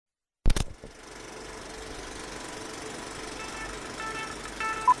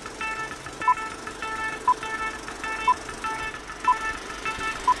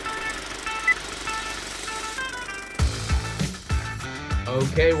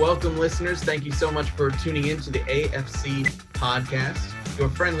Okay, welcome listeners. Thank you so much for tuning in to the AFC podcast. Your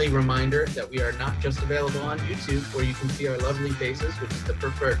friendly reminder that we are not just available on YouTube where you can see our lovely faces, which is the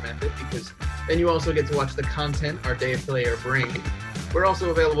preferred method because then you also get to watch the content our day player brings. We're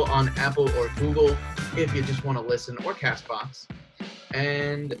also available on Apple or Google if you just want to listen, or Castbox.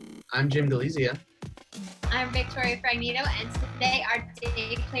 And I'm Jim Delizia. I'm Victoria Fragnito, and today our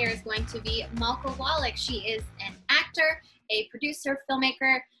day player is going to be Malka Wallick. She is an actor, a producer,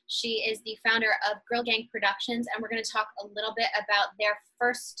 filmmaker. She is the founder of Girl Gang Productions, and we're going to talk a little bit about their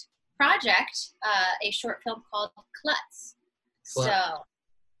first project, a short film called Klutz. So,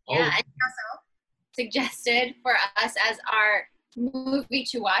 yeah, and also suggested for us as our movie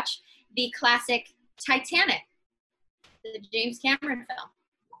to watch the classic Titanic, the James Cameron film.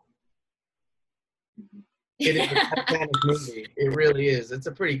 It is a Titanic movie. It really is. It's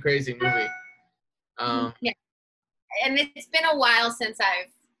a pretty crazy movie. Yeah. And it's been a while since I've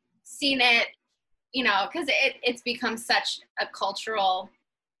seen it, you know, because it's become such a cultural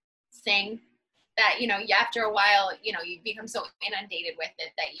thing that, you know, after a while, you know, you become so inundated with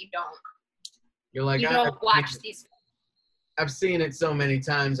it that you don't watch these. I've seen it so many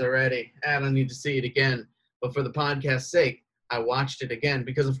times already. I don't need to see it again. But for the podcast's sake, I watched it again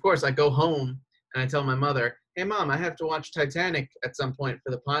because, of course, I go home and I tell my mother, hey, Mom, I have to watch Titanic at some point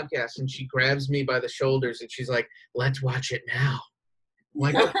for the podcast. And she grabs me by the shoulders and she's like, let's watch it now. I'm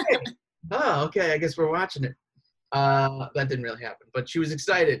like, okay. Oh, okay, I guess we're watching it. That didn't really happen. But she was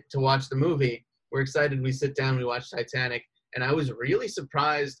excited to watch the movie. We're excited. We sit down, we watch Titanic. And I was really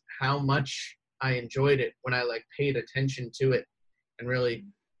surprised how much I enjoyed it when I, like, paid attention to it and really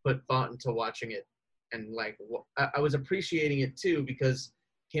put thought into watching it. And, like, I was appreciating it, too, because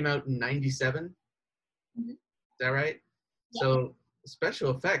it came out in 97. Mm-hmm. Is that right? Yeah. So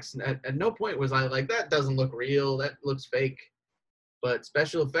special effects, at no point was I like, that doesn't look real, that looks fake. But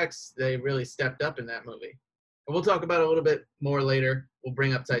special effects, they really stepped up in that movie. And we'll talk about it a little bit more later. We'll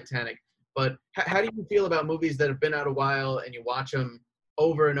bring up Titanic. But how do you feel about movies that have been out a while and you watch them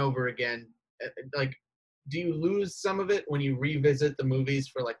over and over again? Like, do you lose some of it when you revisit the movies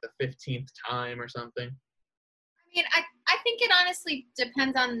for like the 15th time or something? I mean, I think it honestly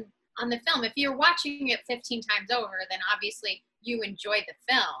depends on the film. If you're watching it 15 times over, then obviously you enjoy the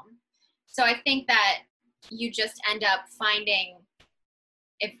film. So I think that you just end up finding,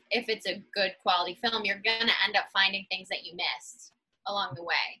 if it's a good quality film, you're going to end up finding things that you missed along the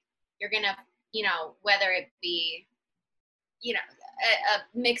way. You're going to, you know, whether it be, you know,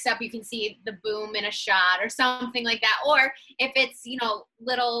 a mix-up, you can see the boom in a shot or something like that. Or if it's, you know,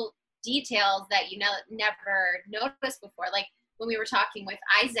 little details that you never noticed before. Like when we were talking with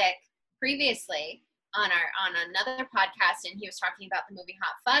Isaac previously on another podcast, and he was talking about the movie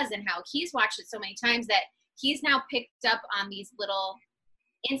Hot Fuzz and how he's watched it so many times that he's now picked up on these little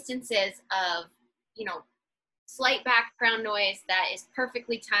instances of, you know, slight background noise that is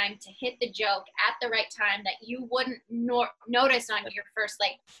perfectly timed to hit the joke at the right time that you wouldn't notice on your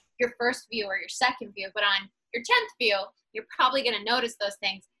first view or your second view, but on your 10th view, you're probably going to notice those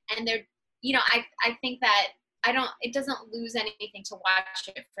things. And they're, you know, I think that it doesn't lose anything to watch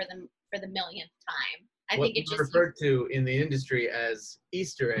it for the millionth time. I think it just referred to in the industry as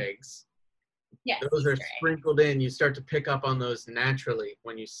Easter eggs. Yes, those Easter are sprinkled in. You start to pick up on those naturally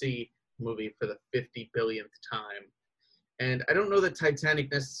when you see a movie for the 50 billionth time. And I don't know that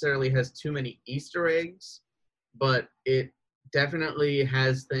Titanic necessarily has too many Easter eggs, but it definitely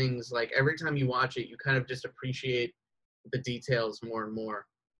has things like every time you watch it, you kind of just appreciate the details more and more.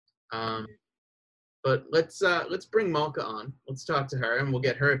 But let's bring Malka on. Let's talk to her, and we'll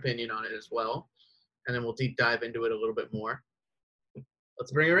get her opinion on it as well. And then we'll deep dive into it a little bit more.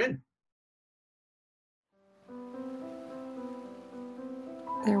 Let's bring her in.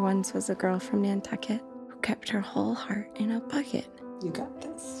 There once was a girl from Nantucket who kept her whole heart in a bucket. You got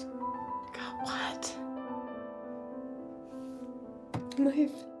this. Got what?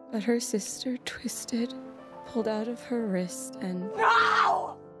 Knife. But her sister twisted, pulled out of her wrist, and...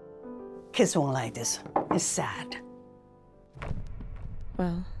 No! Kids won't like this. It's sad.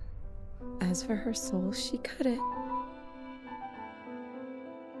 Well, as for her soul, she cut it.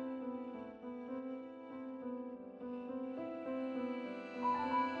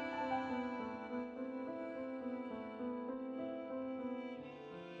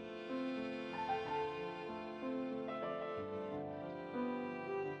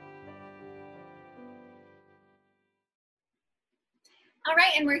 All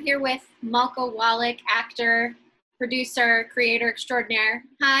right, and we're here with Malka Wallick, actor, producer, creator extraordinaire.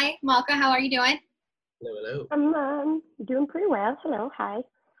 Hi, Malka, how are you doing? Hello. I'm doing pretty well. Hello, hi.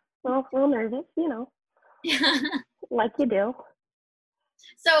 Well, a little nervous, you know, like you do.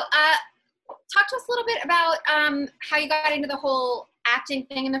 So, talk to us a little bit about how you got into the whole acting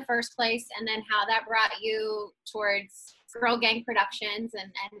thing in the first place, and then how that brought you towards Girl Gang Productions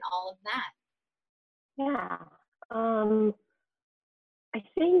and all of that. Yeah. I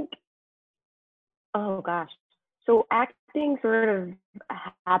think, oh gosh. So acting sort of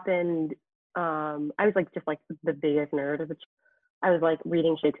happened, I was like just like the biggest nerd of a I was like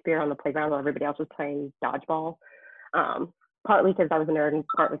reading Shakespeare on the playground while everybody else was playing dodgeball. Partly because I was a nerd and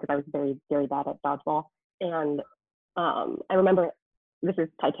partly because I was very, very bad at dodgeball. And I remember, this is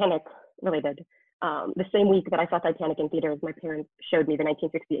Titanic related, the same week that I saw Titanic in theaters, my parents showed me the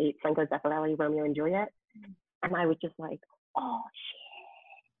 1968 Franco Zeffirelli Romeo and Juliet. And I was just like, oh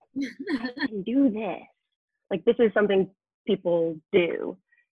shit, I can do this. Like, this is something people do.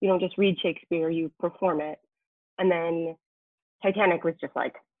 You don't just read Shakespeare, you perform it. And then Titanic was just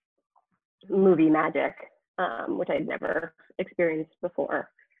like movie magic, which I'd never experienced before.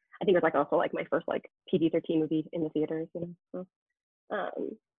 I think it was like also like my first like PG-13 movie in the theaters, you know. So,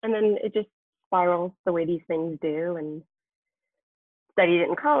 and then it just spirals the way these things do, and studied it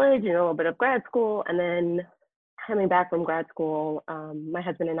in college and a little bit of grad school. And then coming back from grad school, my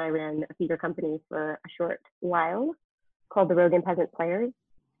husband and I ran a theater company for a short while called the Rogan Peasant Players.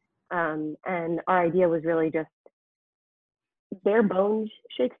 And our idea was really just bare bones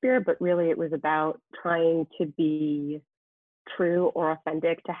Shakespeare, but really it was about trying to be true or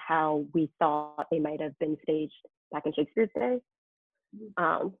authentic to how we thought they might have been staged back in Shakespeare's day,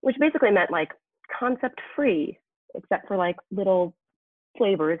 which basically meant like concept free, except for like little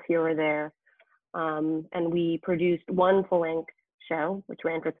flavors here or there. And we produced one full length show, which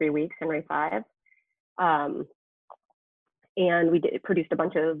ran for 3 weeks, Henry V. And we produced a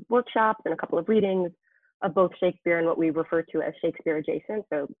bunch of workshops and a couple of readings of both Shakespeare and what we refer to as Shakespeare adjacent,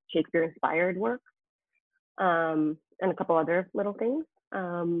 so Shakespeare inspired work, and a couple other little things.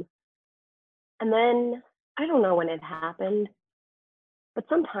 And then I don't know when it happened, but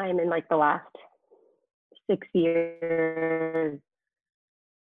sometime in like the last 6 years,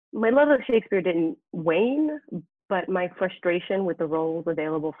 my love of Shakespeare didn't wane, but my frustration with the roles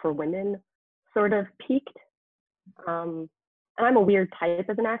available for women sort of peaked. And I'm a weird type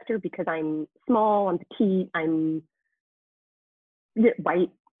as an actor because I'm small, I'm petite, I'm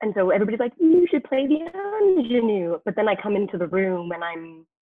white. And so everybody's like, you should play the ingenue. But then I come into the room and I'm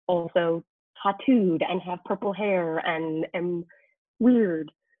also tattooed and have purple hair and am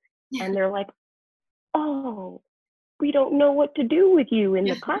weird. And they're like, oh, we don't know what to do with you in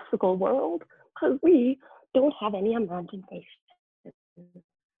the classical world because we don't have any imagination.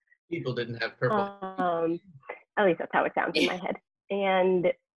 People didn't have purple. At least that's how it sounds in my head. And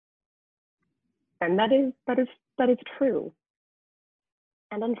that is true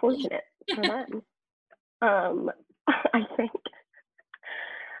and unfortunate for them. I think.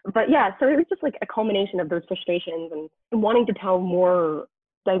 But yeah, so it was just like a culmination of those frustrations and wanting to tell more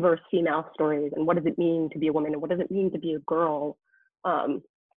diverse female stories and what does it mean to be a woman and what does it mean to be a girl.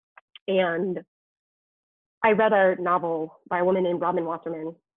 And I read a novel by a woman named Robin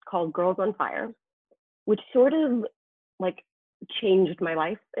Wasserman called Girls on Fire, which sort of like changed my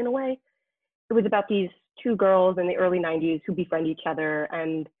life in a way. It was about these two girls in the early 90s who befriend each other,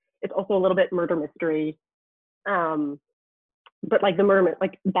 and it's also a little bit murder mystery. But like the murder,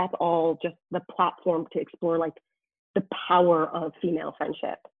 like that's all just the platform to explore like the power of female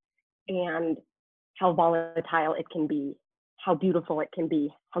friendship and how volatile it can be, how beautiful it can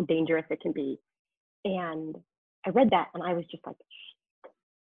be, how dangerous it can be. And I read that and I was just like,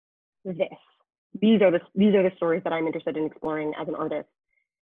 these are the stories that I'm interested in exploring as an artist.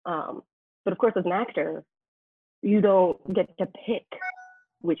 But of course, as an actor, you don't get to pick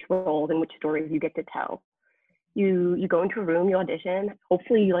which roles and which stories you get to tell. You go into a room, you audition.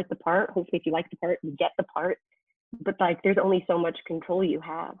 Hopefully you like the part. Hopefully if you like the part, you get the part. But like, there's only so much control you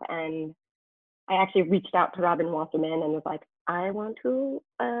have. And I actually reached out to Robin Wasserman and was like, I want to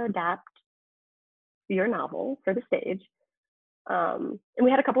adapt your novel for the stage. And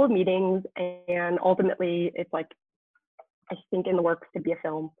we had a couple of meetings, and ultimately it's like, I think in the works to be a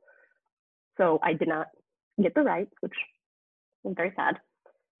film. So I did not get the rights, which was very sad.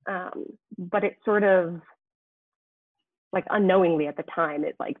 But it sort of, like unknowingly at the time,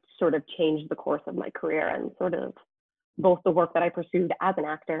 it like sort of changed the course of my career and sort of both the work that I pursued as an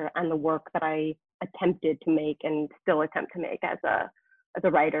actor and the work that I attempted to make and still attempt to make as a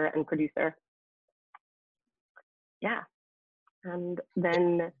writer and producer. Yeah. And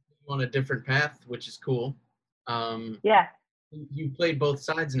then On a different path, which is cool. Yeah. You played both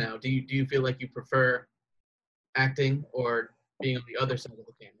sides now. Do you feel like you prefer acting or being on the other side of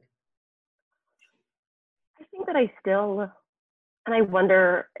the camera? I think that I still And I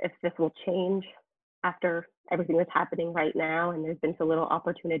wonder if this will change after everything that's happening right now, and there's been so little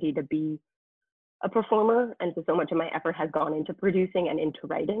opportunity to be a performer, and so much of my effort has gone into producing and into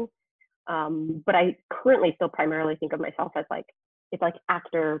writing. But I currently still primarily think of myself as like, it's like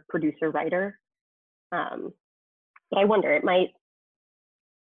actor, producer, writer. But I wonder, it might,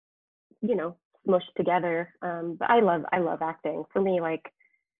 smush together. But I love acting. For me, like,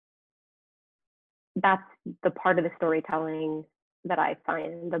 that's the part of the storytelling that I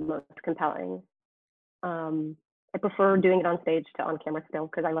find the most compelling. I prefer doing it on stage to on camera still,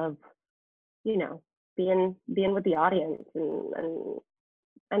 because I love, being with the audience,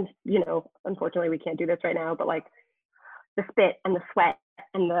 and unfortunately we can't do this right now, but like the spit and the sweat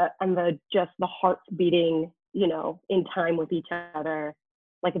and the just the hearts beating, in time with each other.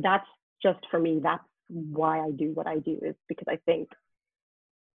 Like, that's just, for me, that's why I do what I do, is because I think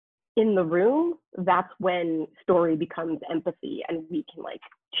in the room, that's when story becomes empathy, and we can like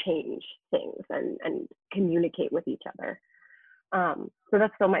change things and communicate with each other. So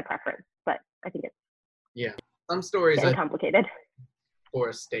that's still my preference, but I think it's some stories getting complicated for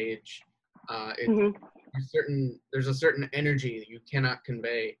a stage. Mm-hmm. There's a certain energy that you cannot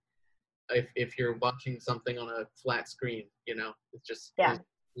convey if you're watching something on a flat screen. It's just there's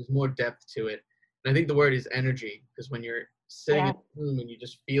more depth to it, and I think the word is energy, because when you're sitting in the room and you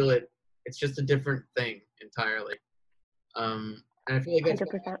just feel it, it's just a different thing entirely. And I feel like that's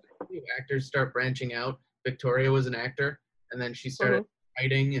 100%. Actors start branching out. Victoria was an actor, and then she started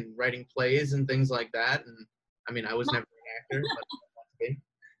writing plays and things like that. And I mean, I was never an actor, but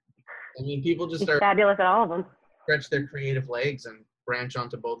I mean, people just start fabulous at all of them. Stretch their creative legs and branch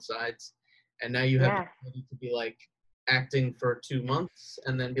onto both sides. And now you have the ability to be like acting for 2 months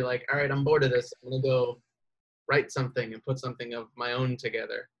and then be like, all right, I'm bored of this. I'm gonna go write something and put something of my own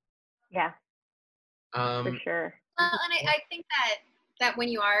together. Yeah. For sure. Well, and I think that when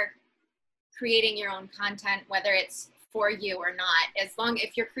you are creating your own content, whether it's for you or not,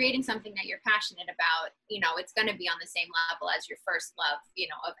 if you're creating something that you're passionate about, it's going to be on the same level as your first love,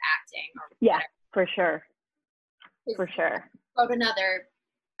 of acting or whatever. For sure. For sure. I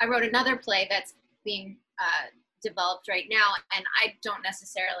wrote another play that's being developed right now, and I don't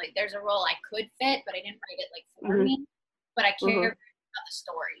necessarily, there's a role I could fit, but I didn't write it like for me, but I care about the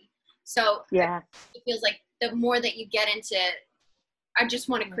story. So it feels like the more that you get into, I just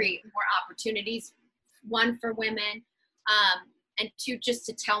want to create more opportunities, one, for women, and two, just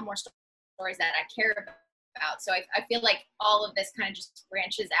to tell more stories that I care about. So I feel like all of this kind of just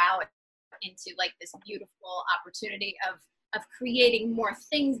branches out into like this beautiful opportunity of creating more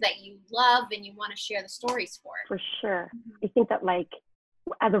things that you love and you want to share the stories for. For sure. I think that, like,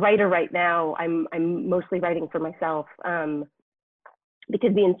 as a writer right now, I'm mostly writing for myself,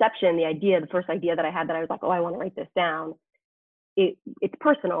 because the first idea that I had, that I was like, oh, I want to write this down, it's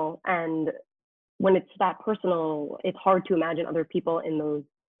personal, and when it's that personal, it's hard to imagine other people in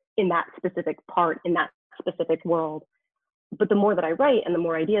that specific part, in that specific world. But the more that I write and the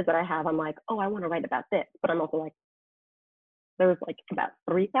more ideas that I have, I'm like, oh, I want to write about this. But I'm also like, there's like about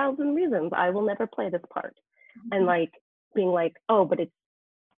 3,000 reasons I will never play this part. And like being like, oh, but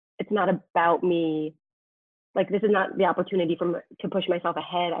it's not about me. Like, this is not the opportunity to push myself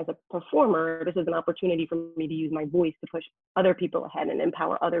ahead as a performer. This is an opportunity for me to use my voice to push other people ahead and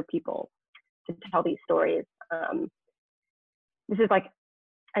empower other people to tell these stories. This is like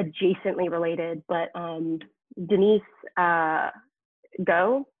adjacently related, but Denise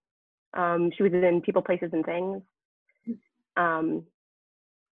Go, she was in People, Places, and Things. I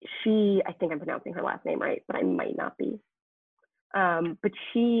think I'm pronouncing her last name right, but I might not be. But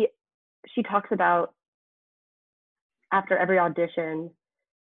she talks about, after every audition,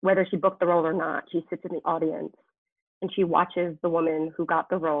 whether she booked the role or not, she sits in the audience and she watches the woman who got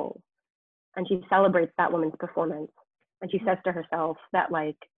the role, and she celebrates that woman's performance. And she says to herself that,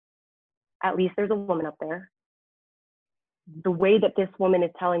 like, at least there's a woman up there. The way that this woman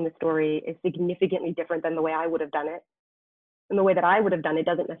is telling the story is significantly different than the way I would have done it. And the way that I would have done it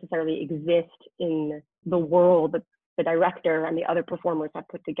doesn't necessarily exist in the world that the director and the other performers have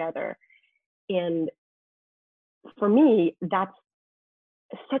put together. And for me, that's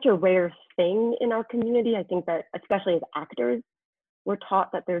such a rare thing in our community. I think that, especially as actors, we're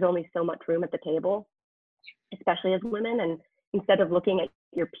taught that there's only so much room at the table, especially as women. And instead of looking at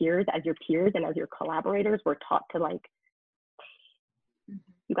your peers as your peers and as your collaborators, we're taught to, like,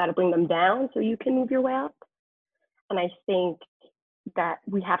 you got to bring them down so you can move your way up. And I think that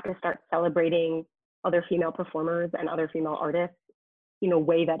we have to start celebrating other female performers and other female artists in a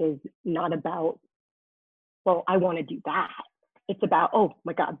way that is not about, well, I want to do that. it's about, oh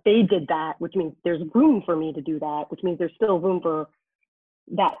my God, they did that, which means there's room for me to do that, which means there's still room for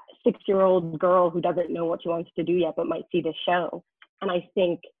that 6-year-old girl who doesn't know what she wants to do yet, but might see this show. And I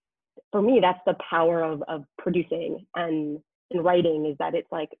think for me, that's the power of producing and writing, is that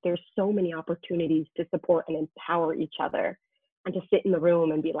it's like, there's so many opportunities to support and empower each other, and to sit in the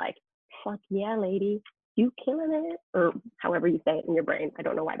room and be like, fuck yeah, lady, you killing it, or however you say it in your brain. I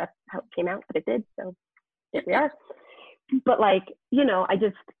don't know why that's how it came out, but it did. So here we are. But like, you know,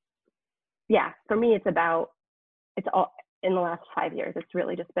 for me, it's all in the last 5 years, it's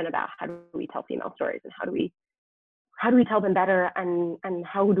really just been about how do we tell female stories, and how do we tell them better, and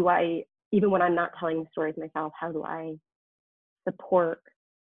how do I, even when I'm not telling the stories myself, how do I support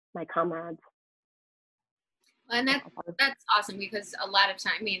my comrades? And that's awesome, because a lot of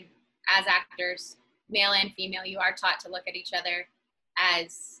time, I mean, as actors, male and female, you are taught to look at each other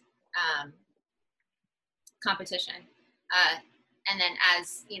as competition. And then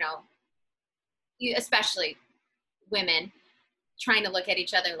as, you know, especially women, trying to look at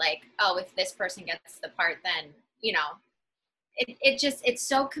each other like, oh, if this person gets the part, then, you know, it's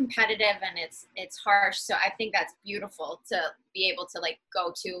so competitive, and it's harsh. So I think that's beautiful to be able to like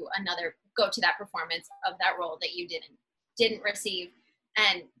go to that performance of that role that you didn't receive,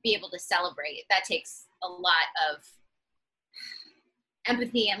 and be able to celebrate. That takes a lot of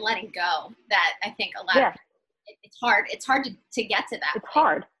empathy and letting go, that I think a lot of it's hard to get to that. It's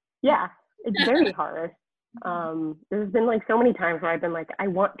hard. Yeah, it's very hard. There's been like so many times where I've been like, I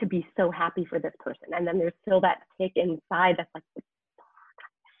want to be so happy for this person, and then there's still that tick inside that's like,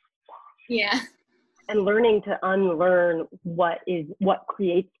 yeah. And learning to unlearn what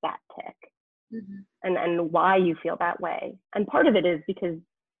creates that tick, and why you feel that way. And part of it is because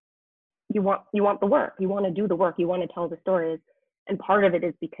you want the work, you want to do the work, you want to tell the stories, and part of it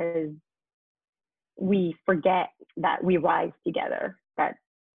is because we forget that we rise together, that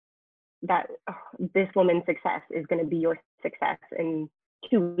this woman's success is going to be your success in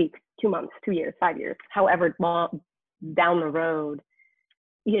 2 weeks, 2 months, 2 years, 5 years, however long down the road.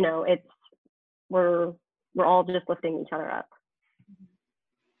 You know, we're all just lifting each other up.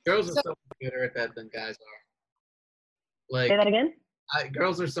 Girls are so much better at that than guys are. Like, say that again?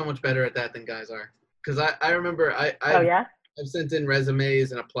 Girls are so much better at that than guys are. Because I remember I've sent in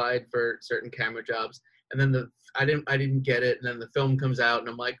resumes and applied for certain camera jobs, and then I didn't get it, and then the film comes out, and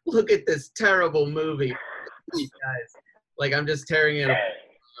I'm like, look at this terrible movie, you guys. Like, I'm just tearing it apart.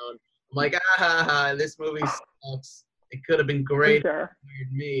 I'm like, this movie sucks. It could have been great if it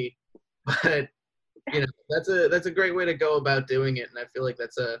hired me, but you know, that's a great way to go about doing it, and I feel like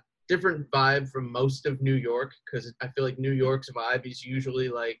that's a different vibe from most of New York, because I feel like New York's vibe is usually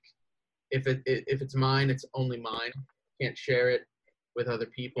like, if it's mine, it's only mine. Can't share it with other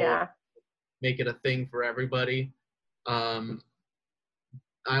people. Yeah. Make it a thing for everybody. I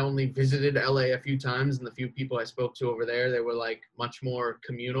only visited LA a few times, and the few people I spoke to over there, they were like much more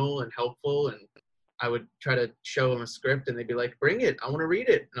communal and helpful, and I would try to show them a script, and they'd be like, bring it, I want to read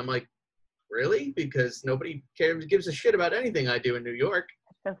it. And I'm like, really? Because nobody gives a shit about anything I do in New York.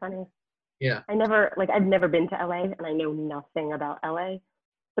 That's so funny. Yeah. I've never been to LA, and I know nothing about LA,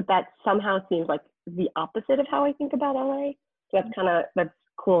 but that somehow seems like the opposite of how I think about LA. So that's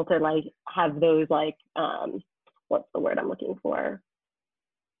cool to like have those like, what's the word I'm looking for?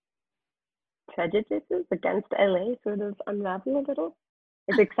 Prejudices against LA sort of unravel a little.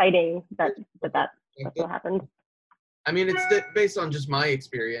 It's exciting that what happened. I mean, it's based on just my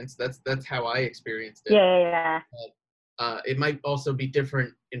experience. That's how I experienced it. Yeah. But, it might also be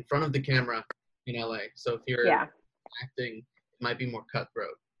different in front of the camera in LA. So if you're acting, it might be more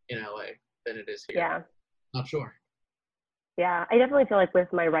cutthroat in LA than it is here. Yeah. Not sure. Yeah, I definitely feel like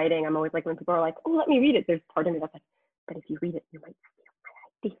with my writing, I'm always like, when people are like, oh, let me read it, there's part of me that's like, but if you read it, you might steal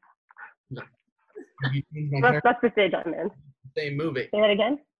my idea. No. That's the stage I'm in. Same movie. Say that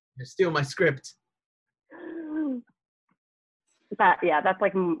again? You steal my script. That's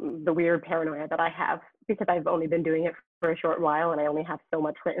like the weird paranoia that I have, because I've only been doing it for a short while, and I only have so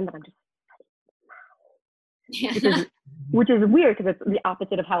much written that I'm just, which is weird, because it's the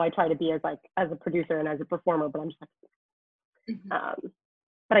opposite of how I try to be as a producer and as a performer. But I'm just like,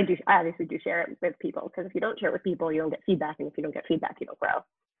 but I obviously do share it with people, because if you don't share it with people, you don't get feedback, and if you don't get feedback, you don't grow,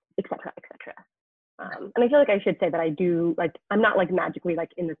 etc., etc. And I feel like I should say that I do, like, I'm not like magically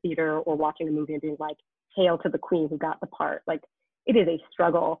like in the theater or watching a movie and being like, hail to the queen who got the part. Like, it is a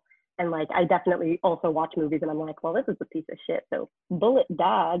struggle. And like, I definitely also watch movies and I'm like, well, this is a piece of shit, so bullet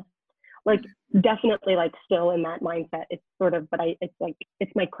dodge. Like, definitely like still in that mindset. It's sort of, but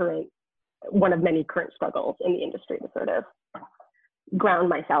it's my one of many current struggles in the industry to sort of ground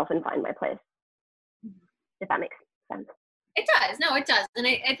myself and find my place, if that makes sense. It does. No, it does. And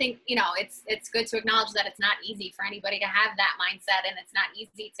I think, you know, it's good to acknowledge that it's not easy for anybody to have that mindset, and it's not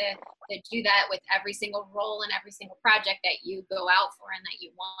easy to do that with every single role and every single project that you go out for and that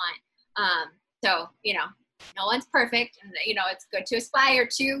you want. So, you know, no one's perfect, and, you know, it's good to aspire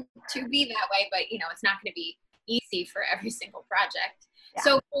to be that way, but, you know, it's not going to be easy for every single project. Yeah.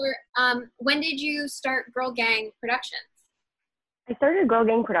 So for, when did you start Girl Gang Productions? I started Girl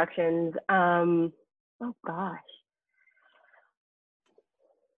Gang Productions, oh gosh,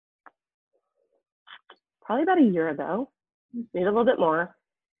 probably about a year ago, maybe a little bit more.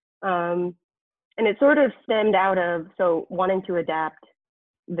 And it sort of stemmed out of, so wanting to adapt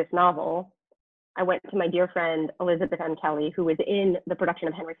this novel, I went to my dear friend, Elizabeth M. Kelly, who was in the production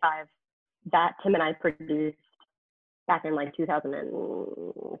of Henry V that Tim and I produced back in like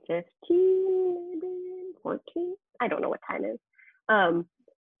 2015, maybe 14. I don't know what time is.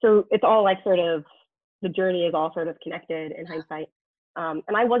 So it's all like sort of, the journey is all sort of connected in hindsight.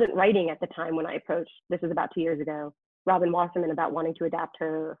 And I wasn't writing at the time when I approached, this was about 2 years ago, Robin Wasserman about wanting to adapt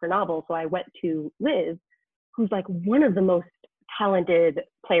her novel. So I went to Liz, who's like one of the most talented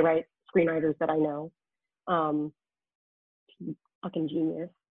playwrights, screenwriters that I know. Fucking genius.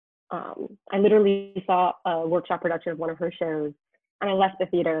 I literally saw a workshop production of one of her shows, and I left the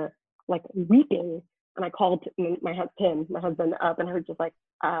theater like weeping. And I called my husband, up, and I was just like,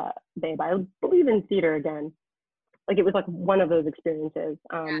 babe, I believe in theater again. Like, it was like one of those experiences.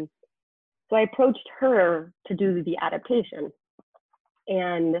 So I approached her to do the adaptation,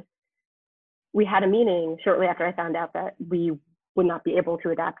 and we had a meeting shortly after I found out that we would not be able to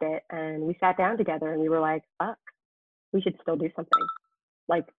adapt it. And we sat down together and we were like, fuck, we should still do something.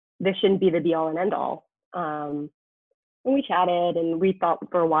 Like, this shouldn't be the be all and end all. And we chatted, and we thought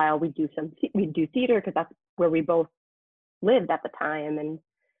for a while we'd do theater, because that's where we both lived at the time. And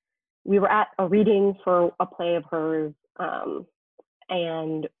we were at a reading for a play of hers,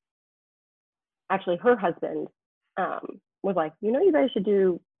 and actually her husband was like, you know, you guys should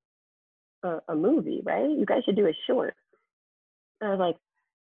do a movie, right? You guys should do a short. And I was like,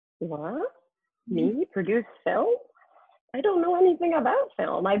 what? Me produce film? I don't know anything about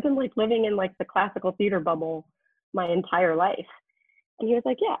film. I've been like living in like the classical theater bubble my entire life. And he was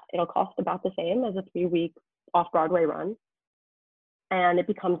like, yeah, it'll cost about the same as a 3-week off-Broadway run. And it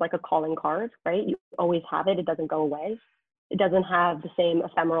becomes like a calling card, right? You always have it. It doesn't go away. It doesn't have the same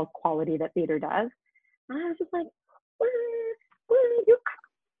ephemeral quality that theater does. And I was just like, where you?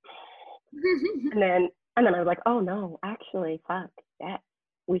 and then I was like, oh no, actually, fuck that.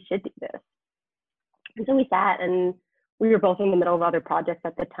 We should do this. And so we sat, and we were both in the middle of other projects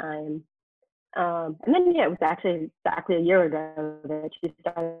at the time. And then, yeah, it was actually exactly a year ago that she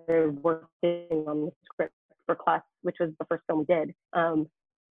started working on the script for Class, which was the first film we did.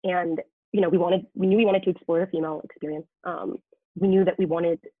 And, you know, we knew we wanted to explore the female experience. We knew that we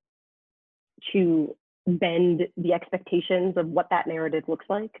wanted to bend the expectations of what that narrative looks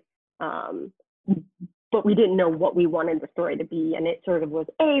like. But we didn't know what we wanted the story to be. And it sort of was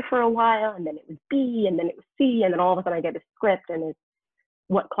A for a while, and then it was B, and then it was C, and then all of a sudden I get a script, and it's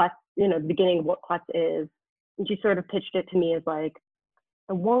what Klutz, you know, the beginning of what Klutz is. And she sort of pitched it to me as like,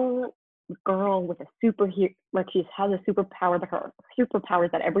 I want a girl with a superhero, like she has a superpower, but her superpower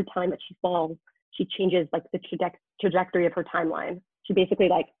is that every time that she falls, she changes like the trajectory of her timeline. She basically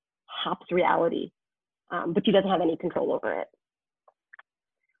like hops reality, but she doesn't have any control over it.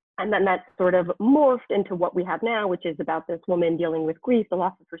 And then that sort of morphed into what we have now, which is about this woman dealing with grief, the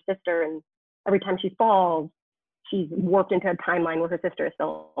loss of her sister. And every time she falls, she's warped into a timeline where her sister is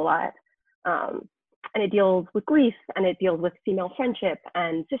still alive. And it deals with grief, and it deals with female friendship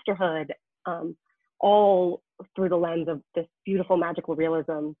and sisterhood, all through the lens of this beautiful magical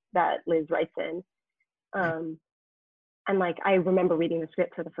realism that Liz writes in. And like, I remember reading the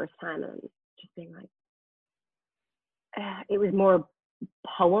script for the first time and just being like, it was more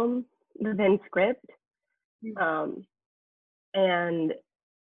poem than script. And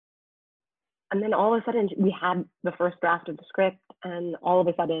then all of a sudden we had the first draft of the script, and all of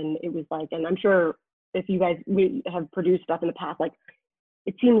a sudden it was like, and I'm sure if you guys, we have produced stuff in the past, like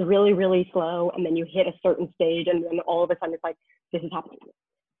it seems really, really slow, and then you hit a certain stage, and then all of a sudden it's like, this is happening.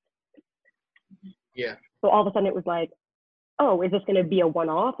 Yeah. So all of a sudden it was like, oh, is this going to be a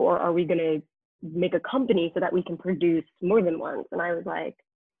one-off, or are we going to make a company so that we can produce more than once? And I was like,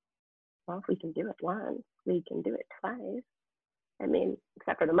 well, if we can do it once, we can do it twice. I mean,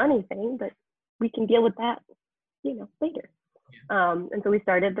 except for the money thing, but we can deal with that, you know, later. Yeah. And so we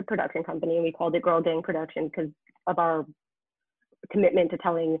started the production company, and we called it Girl Gang Production because of our commitment to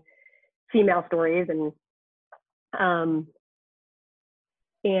telling female stories. And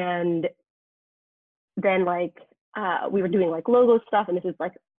then like we were doing like logo stuff, and this is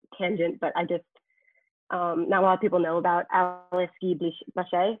like tangent, but I just not a lot of people know about Alice Guy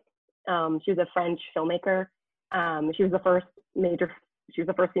Blaché. She was a French filmmaker. She was the first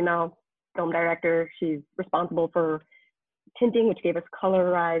female film director. She's responsible for tinting, which gave us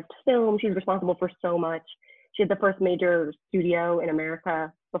colorized film. She's responsible for so much. She had the first major studio in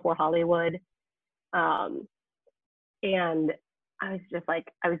America before Hollywood. And I was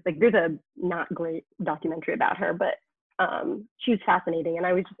like, there's a not great documentary about her, but she was fascinating. And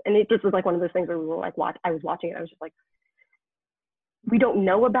it just was like one of those things where we were like, I was watching it. I was just like, we don't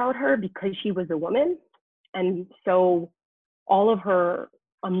know about her because she was a woman. And so all of her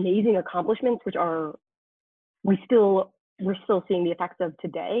amazing accomplishments, which we're still seeing the effects of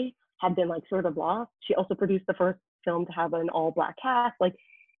today, had been like sort of lost. She also produced the first film to have an all Black cast. Like,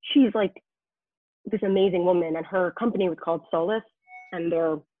 she's like this amazing woman, and her company was called Solace, and it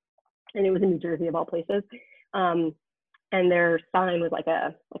was in New Jersey of all places. And their sign was like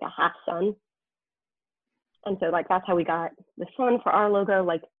a half sun. And so like that's how we got the sun for our logo.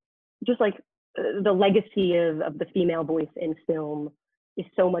 Like, just like the legacy of the female voice in film is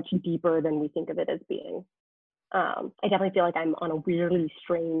so much deeper than we think of it as being. I definitely feel like I'm on a weirdly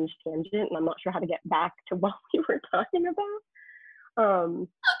strange tangent, and I'm not sure how to get back to what we were talking about.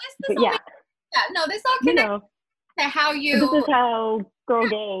 But yeah. This all connects to how you. This is how Girl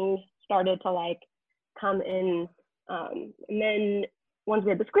Gang started to like come in, and then once we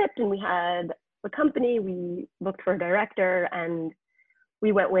had the script and we had the company, we looked for a director, and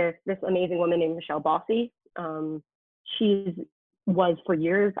we went with this amazing woman named Michelle Bossy. She was for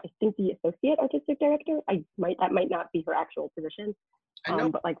years, I think, the associate artistic director. That might not be her actual position, I know.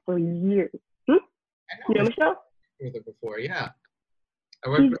 but like for years. I You know Michelle? With her before, yeah. I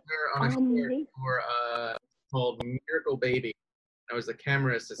worked with her on a short for called Miracle Baby. I was the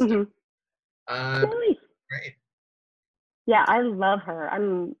camera assistant. Nice. Great. Yeah, I love her.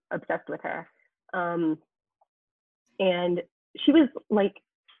 I'm obsessed with her. And she was like,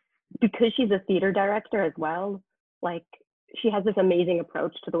 because she's a theater director as well, like she has this amazing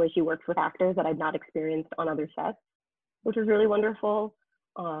approach to the way she works with actors that I'd not experienced on other sets, which was really wonderful.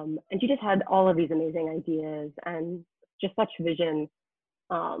 And she just had all of these amazing ideas and just such vision.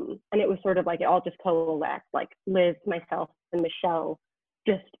 And it was sort of like it all just coalesced, like Liz, myself, and Michelle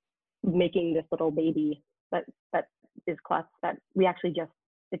just making this little baby that is Klutz, that we actually just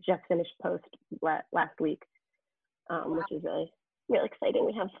finished post last week, which is really, really exciting.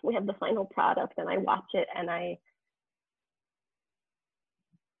 We have the final product, and I watch it, and I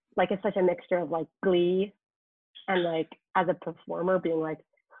like, it's such a mixture of like glee and like as a performer being like,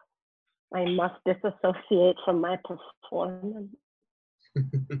 I must disassociate from my performance.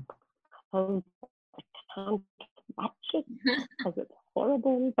 I can't watch it because it's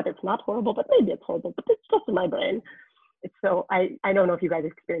horrible, but it's not horrible, but maybe it's horrible, but it's just in my brain. It's so, I don't know if you guys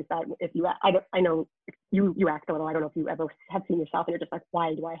experience that. If you, I know you act a little, I don't know if you ever have seen yourself and you're just like,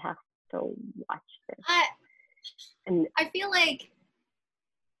 why do I have to watch this? And I feel like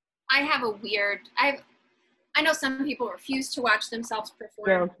I have a weird, I know some people refuse to watch themselves perform.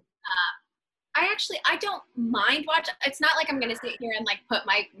 Yeah. I don't mind watching. It's not like I'm going to sit here and like put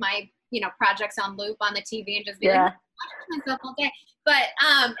my projects on loop on the TV and just be like, I'm watching myself all day. But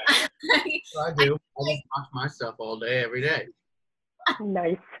I do. I just watch myself all day, every day.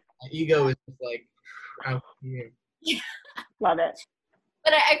 Nice. My ego is just like out here. Love it.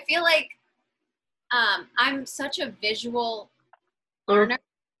 But I feel like I'm such a visual learner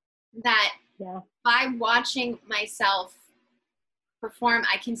that by watching myself perform,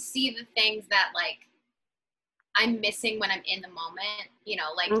 I can see the things that like I'm missing when I'm in the moment,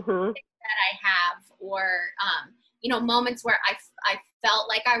 like things that I have, or moments where I felt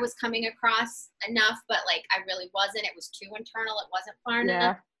like I was coming across enough, but like I really wasn't. It was too internal. It wasn't far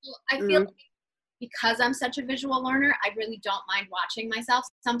enough. So I feel like because I'm such a visual learner, I really don't mind watching myself.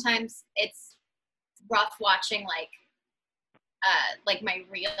 Sometimes it's rough watching like my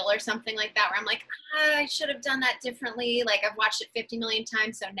reel or something like that, where I'm like, I should have done that differently. Like I've watched it 50 million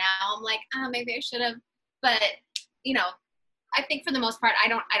times, so now I'm like, maybe I should have. But I think for the most part, I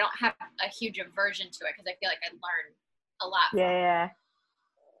don't have a huge aversion to it because I feel like I learn a lot. Yeah.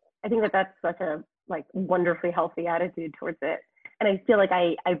 I think that's such a like wonderfully healthy attitude towards it, and I feel like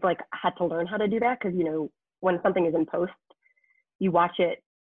I've like had to learn how to do that because when something is in post, you watch it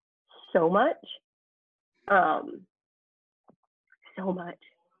so much. So much.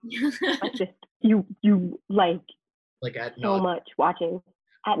 Like just you like at so nauseam. much watching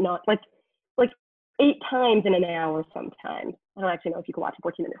at not like 8 times in an hour sometimes. I don't actually know if you can watch a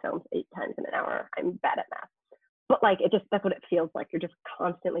 14-minute film 8 times in an hour. I'm bad at math. but like that's what it feels like. You're just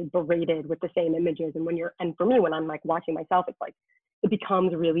constantly berated with the same images. And for me, when I'm like watching myself, it's like it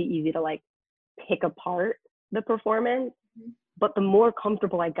becomes really easy to like pick apart the performance. But the more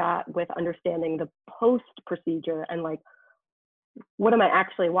comfortable I got with understanding the post procedure and like what am I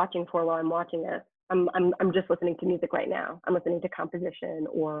actually watching for while I'm watching it, I'm just listening to music right now. I'm listening to composition,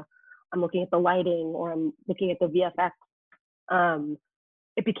 or I'm looking at the lighting, or I'm looking at the VFX.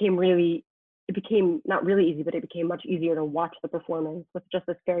 It became not really easy, but it became much easier to watch the performance with just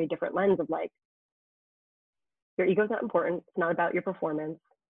this very different lens of like, your ego's not important. It's not about your performance.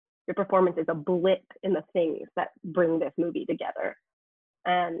 Your performance is a blip in the things that bring this movie together.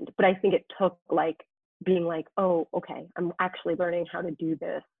 But I think it took like being like, oh, okay, I'm actually learning how to do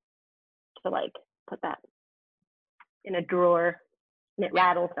this, to like put that in a drawer, and it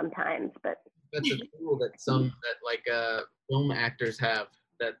rattles sometimes, but that's a tool that film actors have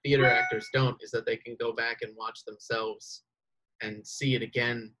that theater actors don't, is that they can go back and watch themselves and see it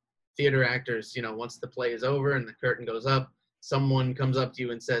again. Theater actors, once the play is over and the curtain goes up, someone comes up to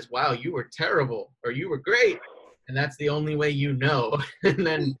you and says, wow, you were terrible, or you were great. And that's the only way and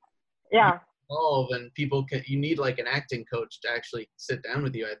then yeah. evolve, and you need like an acting coach to actually sit down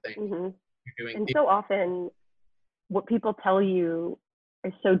with you, I think. Mm-hmm. You're doing and so often what people tell you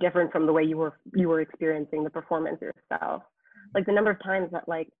is so different from the way you were experiencing the performance yourself. Like the number of times that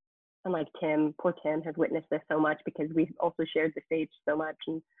like, and like poor Tim has witnessed this so much, because we've also shared the stage so much,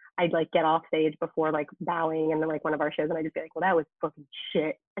 and I'd like get off stage before like bowing and then like one of our shows, and I'd just be like, well, that was fucking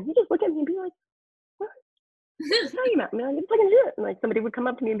shit. And he'd just look at me and be like, what are you talking about? I'm like, it's fucking shit. And like somebody would come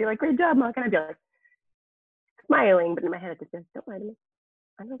up to me and be like, great job, Malka. And I'd be like, smiling, but in my head I'd just be like, don't lie to me.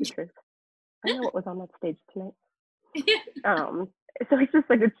 I know the truth. I know what was on that stage tonight. So it's just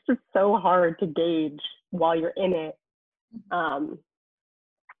like, it's just so hard to gauge while you're in it.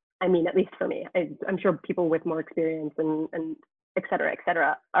 I mean, at least for me, I'm sure people with more experience and et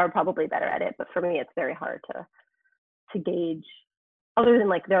cetera, are probably better at it. But for me, it's very hard to gauge, other than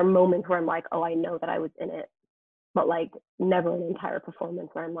like, there are moments where I'm like, oh, I know that I was in it, but like never an entire performance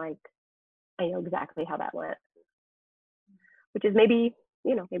where I'm like, I know exactly how that went, which is maybe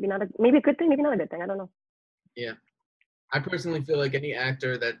a good thing, maybe not a good thing. I don't know. Yeah. I personally feel like any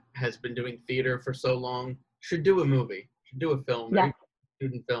actor that has been doing theater for so long should do a movie, should do a film, Yeah.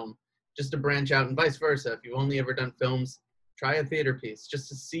 student film, just to branch out, and vice versa. If you've only ever done films, try a theater piece just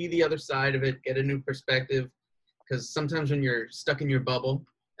to see the other side of it, get a new perspective. Because sometimes when you're stuck in your bubble,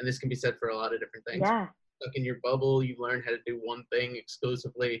 and this can be said for a lot of different things, Yeah. stuck in your bubble, you learn how to do one thing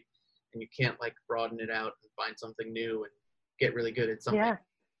exclusively, and you can't like broaden it out and find something new and get really good at something. Yeah.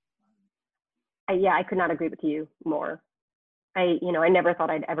 I could not agree with you more. I never thought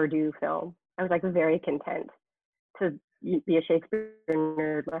I'd ever do film. I was like very content to be a Shakespeare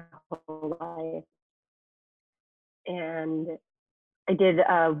nerd my whole life. And I did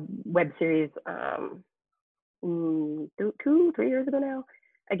a web series 3 years ago now.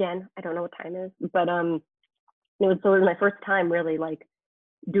 Again, I don't know what time is, but it was my first time really like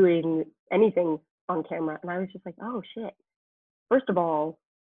doing anything on camera, and I was just like, oh shit. First of all,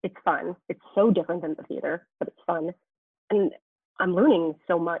 it's fun. It's so different than the theater, but it's fun. And I'm learning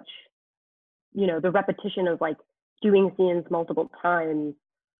so much, the repetition of like doing scenes multiple times.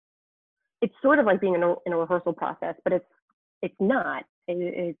 It's sort of like being in a rehearsal process, but it's not.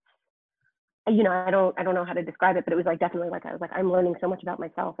 It's I don't know how to describe it, but it was like definitely like I was like, I'm learning so much about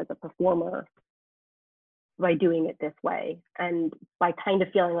myself as a performer by doing it this way, and by kind of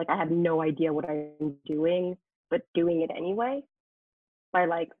feeling like I have no idea what I'm doing, but doing it anyway, by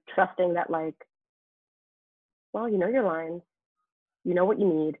like trusting that like, well, you know your lines, you know what you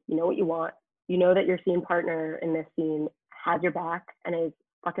need, you know what you want, you know that your scene partner in this scene has your back and is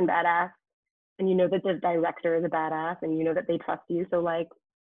fucking badass, and you know that the director is a badass, and you know that they trust you, so like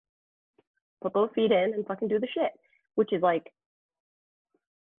put both feet in and fucking do the shit. Which is like,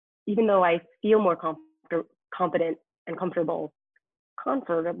 even though I feel more confident and comfortable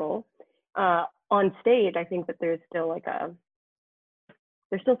on stage, I think that there's still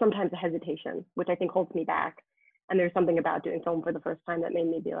sometimes a hesitation, which I think holds me back. And there's something about doing film for the first time that made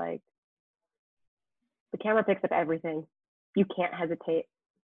me be like, the camera picks up everything. You can't hesitate.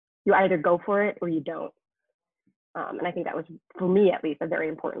 You either go for it or you don't. And I think that was, for me at least, a very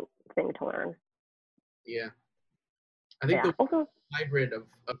important thing to learn. Yeah. I think the hybrid of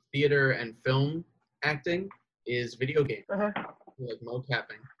theater and film acting is video games, like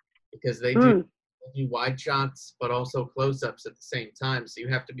mocapping, because they do wide shots, but also close-ups at the same time. So you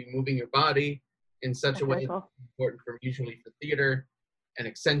have to be moving your body in such a way that's important usually for theater, and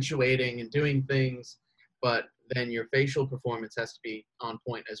accentuating and doing things, but then your facial performance has to be on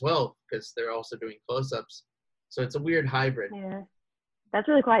point as well, because they're also doing close-ups. So it's a weird hybrid. Yeah, that's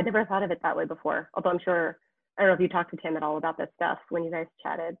really cool. I never thought of it that way before. Although I'm sure, I don't know if you talked to Tim at all about this stuff when you guys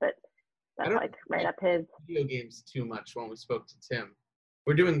chatted, but I that's don't like right up his. video games too much when we spoke to Tim.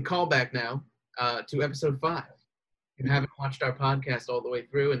 We're doing callback now to episode 5. If you haven't watched our podcast all the way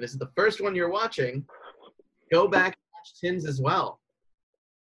through, and this is the first one you're watching, go back and watch Tim's as well.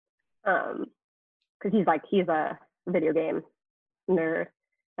 Because he's a video game nerd,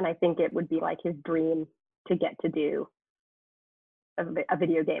 and I think it would be like his dream to get to do a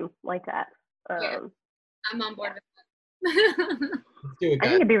video game like that. Yeah, I'm on board with that. Let's do it, I guys.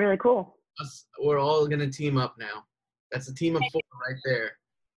 think it'd be really cool. We're all going to team up now. That's a team of 4 right there.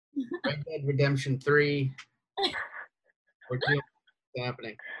 Red Dead Redemption 3. We're doing what's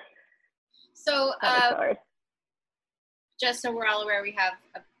happening. So, Sorry. just so we're all aware, we have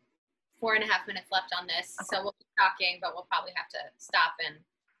 4.5 minutes left on this, so we'll keep talking, but we'll probably have to stop and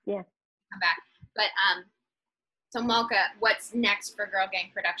come back. But so Malka, what's next for Girl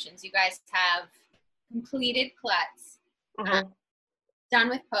Gang Productions? You guys have completed Klutz, done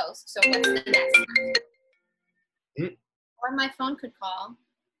with post. So what's the next one? Or my phone could call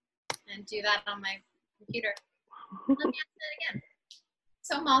and do that on my computer. Let me ask that again.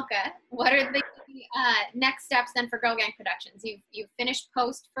 So Malka, what are the next steps then for Girl Gang Productions? You've finished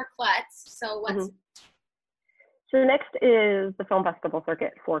post for Klutz, so what's So next is the film festival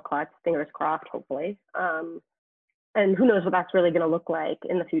circuit for Klutz, fingers crossed, hopefully. And who knows what that's really going to look like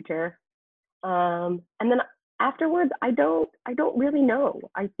in the future. And then afterwards, I don't really know.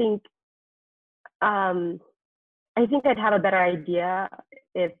 I think I'd have a better idea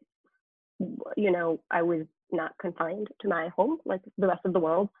if, you know, I was not confined to my home like the rest of the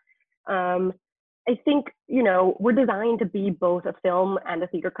world. I think, you know, we're designed to be both a film and a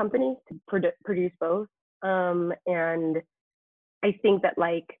theater company, to produce both. And I think that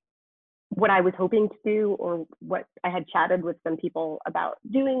like what I was hoping to do, or what I had chatted with some people about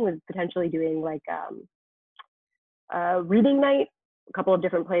doing, was potentially doing like a reading night, a couple of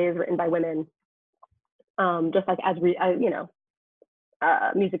different plays written by women, just like as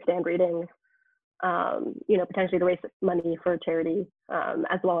music stand reading, you know, potentially to raise money for charity,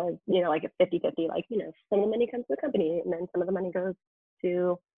 as well as, you know, like a 50-50, like, you know, some of the money comes to the company and then some of the money goes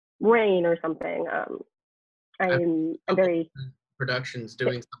to Rain or something. I'm very productions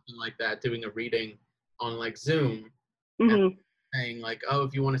doing something like that, doing a reading on like Zoom, and saying like, oh,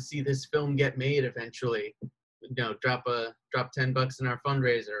 if you want to see this film get made eventually, you know, drop $10 in our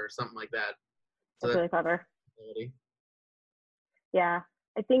fundraiser or something like that. So that's really clever. Ability. Yeah,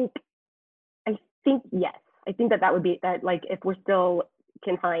 I think yes. I think that would be that, like, if we're still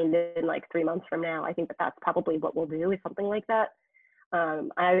confined in like 3 months from now, I think that that's probably what we'll do, is something like that.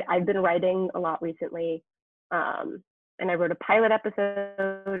 I've been writing a lot recently, and I wrote a pilot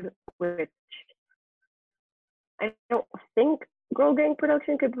episode, which I don't think Girl Gang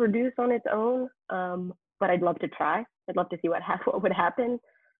Production could produce on its own, but I'd love to try. I'd love to see what would happen,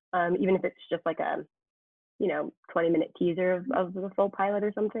 even if it's just like a, you know, 20-minute teaser of the full pilot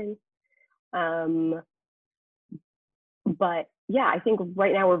or something. But yeah, I think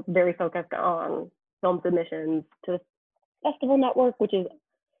right now we're very focused on film submissions to the festival network, which is,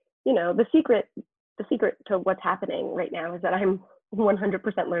 you know, the secret to what's happening right now is that I'm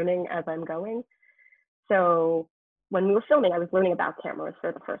 100% learning as I'm going. So when we were filming, I was learning about cameras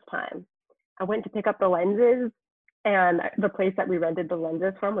for the first time. I went to pick up the lenses, and the place that we rented the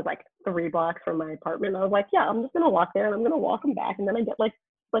lenses from was like 3 blocks from my apartment. I was like, yeah, I'm just gonna walk there and I'm gonna walk them back, and then I get like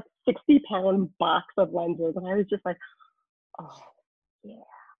 60-pound box of lenses, and I was just like, oh yeah.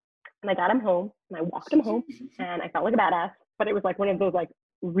 And I got them home and I walked them home and I felt like a badass, but it was like one of those like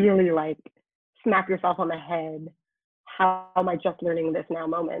really like smack yourself on the head, how am I just learning this now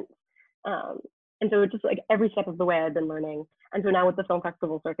moments. And so it's just like every step of the way I've been learning. And so now with the film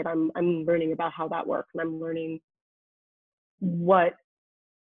festival circuit, I'm learning about how that works, and I'm learning which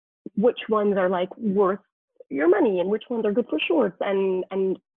ones are like worth your money and which ones are good for shorts,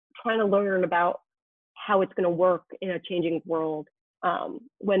 and trying to learn about how it's going to work in a changing world,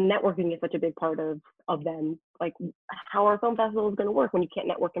 when networking is such a big part of them. Like how our film festival is going to work when you can't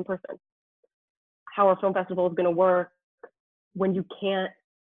network in person, how our film festival is going to work when you can't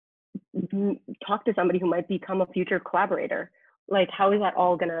talk to somebody who might become a future collaborator. Like how is that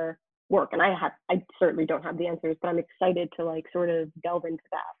all going to work? And I certainly don't have the answers, but I'm excited to like sort of delve into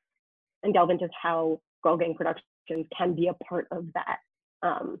that and delve into how Girl Gang Productions can be a part of that.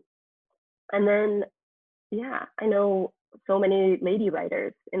 And then, yeah, I know so many lady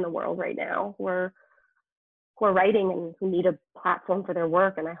writers in the world right now who are writing and who need a platform for their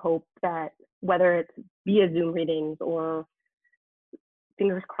work. And I hope that whether it's via Zoom readings or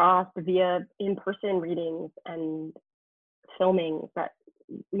fingers crossed via in-person readings and filming that,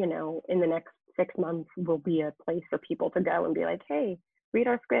 you know, in the next 6 months will be a place for people to go and be like, hey, read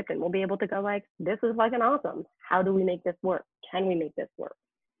our script, and we'll be able to go like, this is fucking awesome. How do we make this work? Can we make this work?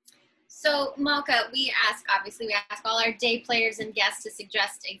 So, Malka, we ask all our day players and guests to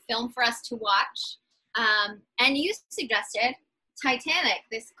suggest a film for us to watch. And you suggested Titanic,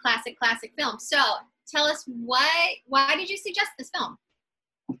 this classic film. So tell us why did you suggest this film?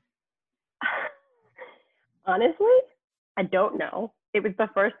 Honestly, I don't know. It was the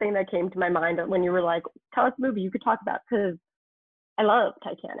first thing that came to my mind when you were like, tell us a movie you could talk about, because I love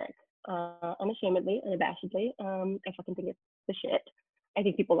Titanic. Unashamedly, unabashedly. I fucking think it's the shit. I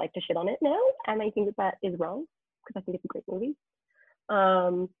think people like to shit on it now, and I think that is wrong, because I think it's a great movie.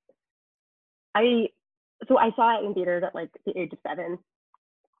 I saw it in theaters at like the age of 7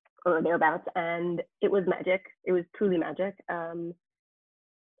 or thereabouts, and it was magic. It was truly magic. And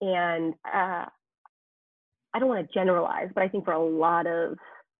I don't want to generalize, but I think for a lot of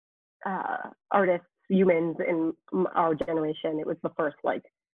artists, humans in our generation, it was the first like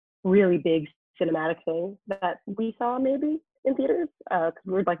really big cinematic thing that we saw maybe in theaters, because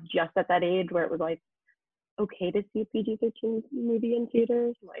we were like just at that age where it was like okay to see a PG-13 movie in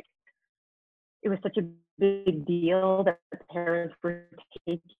theaters. Like, it was such a big deal that parents were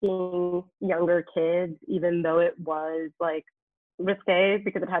taking younger kids, even though it was like risque,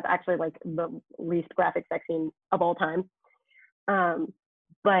 because it has actually like the least graphic sex scene of all time.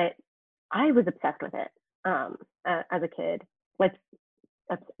 But I was obsessed with it as a kid, like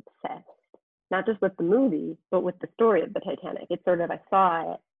obsessed, not just with the movie, but with the story of the Titanic. It's sort of, I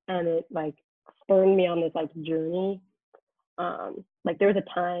saw it and it like spurred me on this like journey. Like there was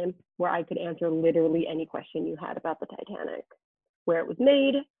a time where I could answer literally any question you had about the Titanic, where it was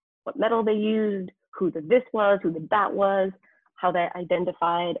made, what metal they used, who the this was, who the that was, how they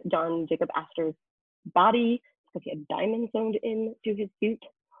identified John Jacob Astor's body because he had diamonds sewn into his suit.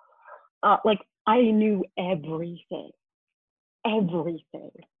 Like I knew everything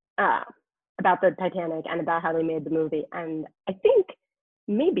about the Titanic and about how they made the movie. And I think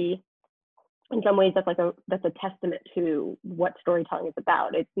maybe in some ways that's a testament to what storytelling is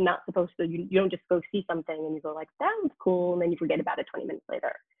about. It's not supposed to, you don't just go see something and you go like, that was cool, and then you forget about it 20 minutes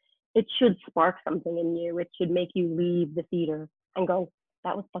later. It should spark something in you. It should make you leave the theater and go,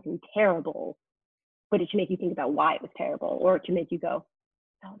 that was fucking terrible. But it should make you think about why it was terrible, or it should make you go,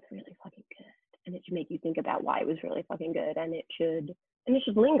 that was really fucking good. And it should make you think about why it was really fucking good. And it should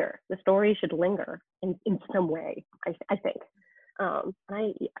linger. The story should linger in some way, I think.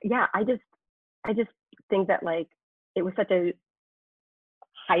 I just think that like it was such a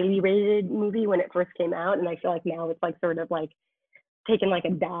highly rated movie when it first came out, and I feel like now it's like sort of like taken like a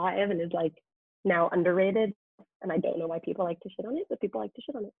dive and is like now underrated. And I don't know why people like to shit on it, but people like to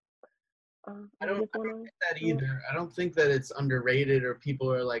shit on it. I don't think that either. I don't think that it's underrated or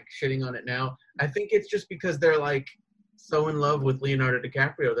people are like shitting on it now. I think it's just because they're like so in love with Leonardo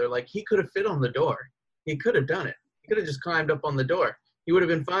DiCaprio. They're like, he could have fit on the door. He could have done it. He could have just climbed up on the door. He would have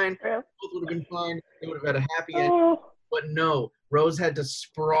been fine. Both would have been fine. They would have had a happy ending. But no, Rose had to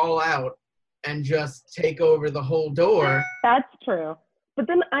sprawl out and just take over the whole door. That's true. But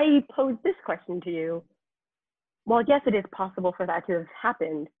then I pose this question to you. Well, yes, it is possible for that to have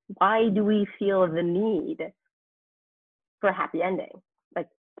happened. Why do we feel the need for a happy ending? Like,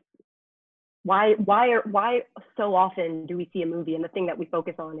 why so often do we see a movie and the thing that we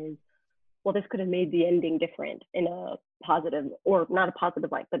focus on is, well, this could have made the ending different in a positive, or not a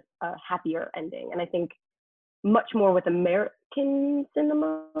positive light, but a happier ending. And I think much more with American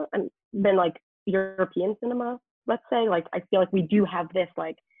cinema than like European cinema, let's say. Like, I feel like we do have this,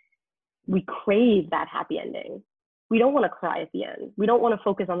 like, we crave that happy ending. We don't want to cry at the end. We don't want to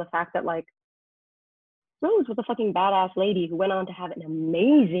focus on the fact that like Rose was a fucking badass lady who went on to have an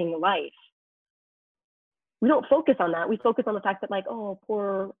amazing life. We don't focus on that. We focus on the fact that like, oh,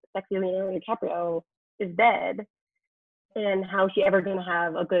 poor sexy Leonardo DiCaprio is dead, and how is she ever going to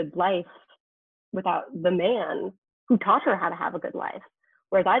have a good life without the man who taught her how to have a good life?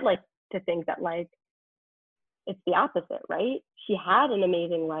 Whereas I'd like to think that like, it's the opposite, right? She had an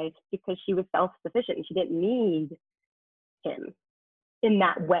amazing life because she was self-sufficient and she didn't need him in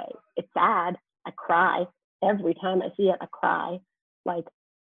that way. It's sad. I cry every time I see it. I cry like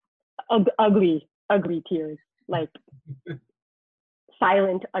ugly tears, like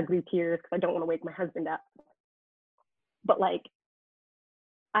silent ugly tears, because I don't want to wake my husband up. But like,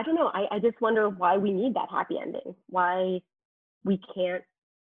 I don't know. I just wonder why we need that happy ending. Why we can't.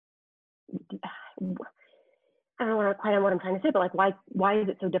 I don't know quite what I'm trying to say, but like, why is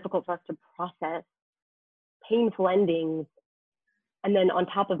it so difficult for us to process painful endings And then on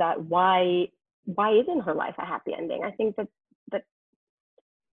top of that, why isn't her life a happy ending? I think that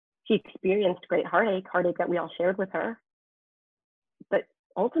she experienced great heartache that we all shared with her. But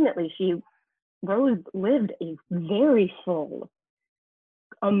ultimately, Rose lived a very full,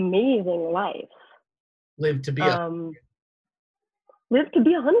 amazing life. Lived to be Lived to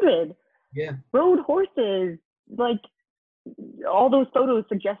be 100. Yeah. Rode horses. Like, all those photos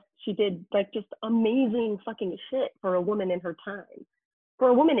suggest she did like just amazing fucking shit for a woman in her time, for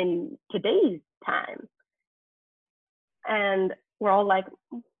a woman in today's time. And we're all like,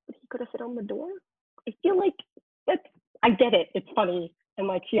 he could have fit on the door. I feel like I get it. It's funny. And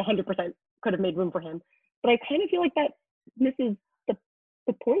like, she 100% could have made room for him. But I kind of feel like that misses the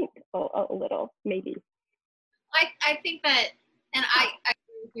point a little, maybe. I think that, and I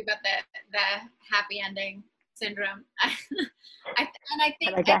agree with you about the happy ending syndrome. I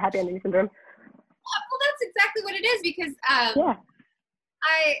think that happy ending syndrome. Well, that's exactly what it is, because yeah.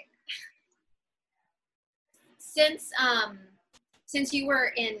 Since you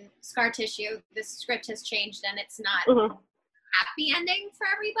were in Scar Tissue, the script has changed and it's not mm-hmm. happy ending for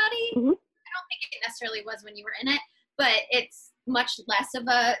everybody. Mm-hmm. I don't think it necessarily was when you were in it, but it's much less of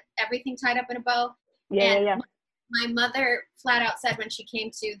a everything tied up in a bow. Yeah. My mother flat out said when she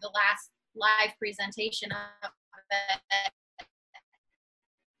came to the last live presentation of it,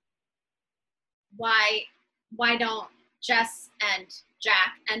 why don't Jess and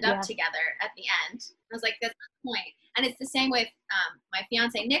Jack end up together at the end? I was like, that's the point. And it's the same with my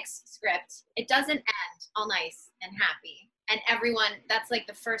fiance Nick's script. It doesn't end all nice and happy. And everyone, that's like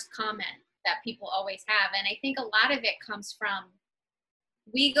the first comment that people always have. And I think a lot of it comes from,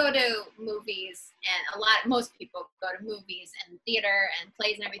 we go to movies, and most people go to movies and theater and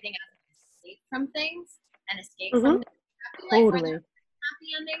plays and everything as an escape from things and escape from the happy life where there are happy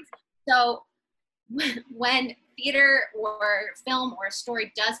endings. So when theater or film or a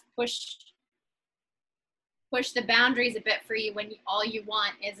story does push the boundaries a bit for you, when all you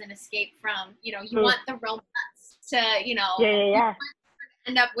want is an escape from, you want the romance to,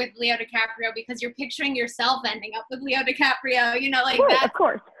 end up with Leo DiCaprio because you're picturing yourself ending up with Leo DiCaprio, of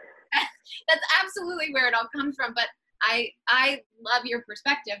course. That's absolutely where it all comes from. But I love your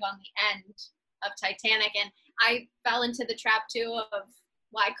perspective on the end of Titanic, and I fell into the trap too of,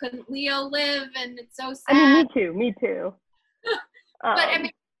 why couldn't Leo live? And it's so sad. I mean, me too. But I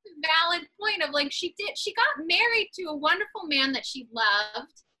mean, it's a valid point of like, she got married to a wonderful man that she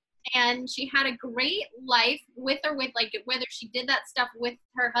loved, and she had a great life with like, whether she did that stuff with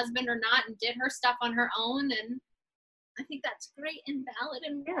her husband or not, and did her stuff on her own. And I think that's great and valid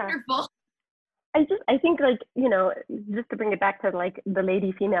and wonderful. I think like, just to bring it back to like the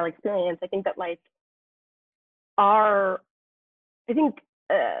lady female experience, I think that like this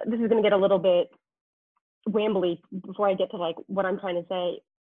is going to get a little bit rambly before I get to like what I'm trying to say,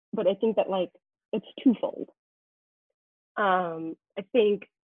 but I think that like it's twofold. I think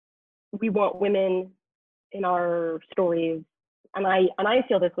we want women in our stories, and I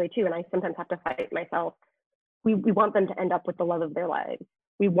feel this way too, and I sometimes have to fight myself. We want them to end up with the love of their lives.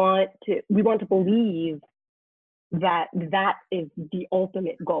 We want to believe that is the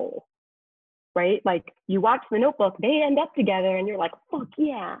ultimate goal. Right? Like, you watch The Notebook, they end up together and you're like, fuck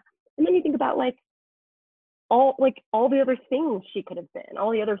yeah. And then you think about like all the other things she could have been,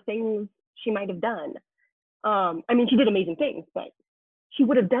 all the other things she might have done. I mean, she did amazing things, but she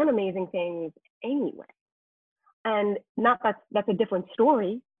would have done amazing things anyway. And that's a different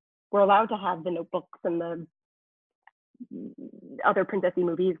story. We're allowed to have The Notebooks and the other princessy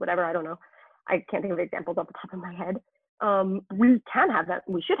movies, whatever, I don't know. I can't think of examples off the top of my head. We can have that,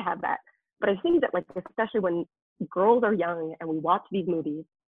 we should have that. But I think that like, especially when girls are young and we watch these movies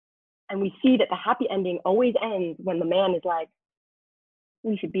and we see that the happy ending always ends when the man is like,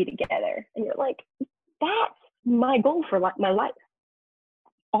 we should be together. And you're like, that's my goal for my life.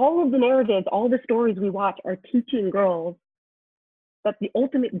 All of the narratives, all the stories we watch are teaching girls that the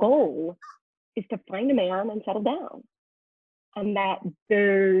ultimate goal is to find a man and settle down. And that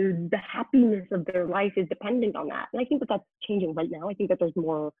the happiness of their life is dependent on that. And I think that that's changing right now. I think that there's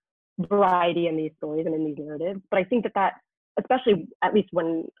more variety in these stories and in these narratives. But I think that especially at least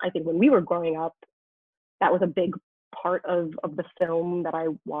when we were growing up, that was a big part of the film that I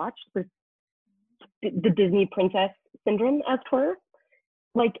watched, was the Disney princess syndrome, as it were.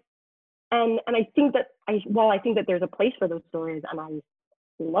 Like, and I think that while I think that there's a place for those stories, and I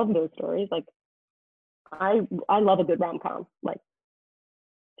love those stories, like I love a good rom-com, like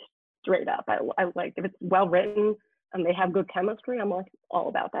straight up. I like, if it's well written and they have good chemistry, I'm like all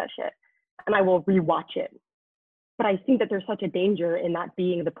about that shit. And I will rewatch it. But I think that there's such a danger in that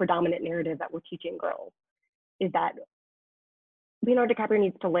being the predominant narrative that we're teaching girls, is that Leonardo DiCaprio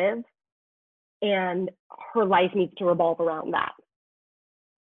needs to live, and her life needs to revolve around that.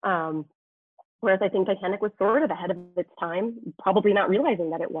 Whereas I think Titanic was sort of ahead of its time, probably not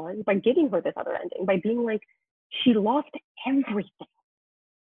realizing that it was, by giving her this other ending, by being like, she lost everything.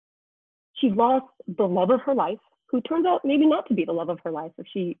 She lost the love of her life, who turns out maybe not to be the love of her life if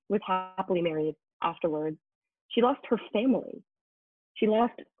she was happily married afterwards. She lost her family. She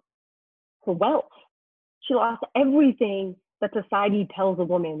lost her wealth. She lost everything that society tells a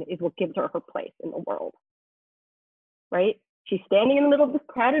woman is what gives her her place in the world, right? She's standing in the middle of this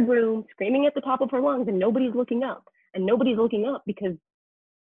crowded room, screaming at the top of her lungs, and nobody's looking up. And nobody's looking up because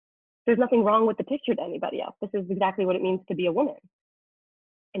there's nothing wrong with the picture to anybody else. This is exactly what it means to be a woman.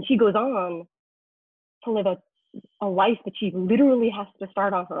 And she goes on to live a life that she literally has to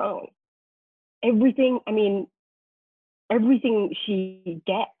start on her own. Everything she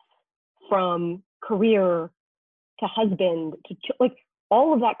gets, from career to husband to like,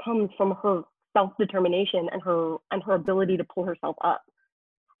 all of that comes from her self-determination and her ability to pull herself up.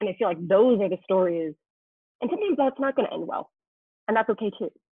 And I feel like those are the stories, and sometimes that's not going to end well, and that's okay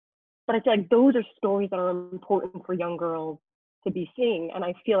too. But I feel like those are stories that are important for young girls to be seeing. And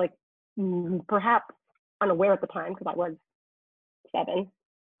I feel like perhaps unaware at the time, because I was 7,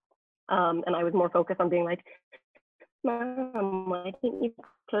 and I was more focused on being like, Mom, why didn't you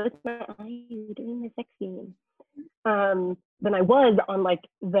close my eyes? You're doing the sex scene. Than I was on like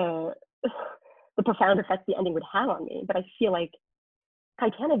the profound effects the ending would have on me. But I feel like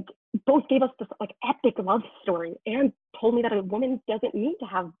Titanic both gave us this like epic love story and told me that a woman doesn't need to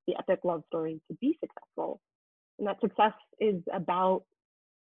have the epic love story to be successful, and that success is about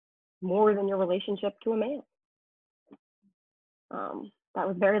more than your relationship to a man. That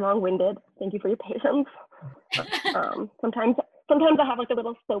was very long-winded. Thank you for your patience. Sometimes I have like a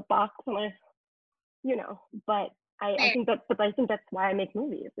little soapbox, and but I think that's why I make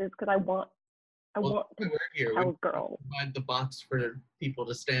movies, is because I want to tell girls. Provide the box for people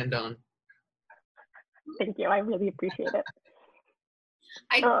to stand on. Thank you. I really appreciate it.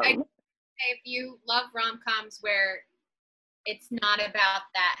 I if you love rom-coms where it's not about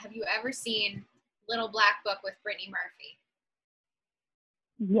that, have you ever seen Little Black Book with Brittany Murphy?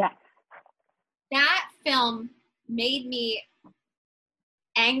 Yes. That film made me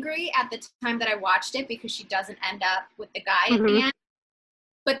angry at the time that I watched it because she doesn't end up with the guy at the end.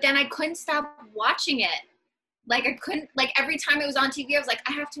 But then I couldn't stop watching it. Like I couldn't, like every time it was on TV, I was like,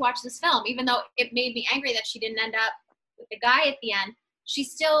 I have to watch this film, even though it made me angry that she didn't end up with the guy at the end.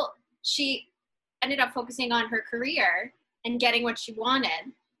 She ended up focusing on her career and getting what she wanted.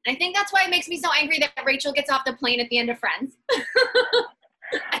 And I think that's why it makes me so angry that Rachel gets off the plane at the end of Friends.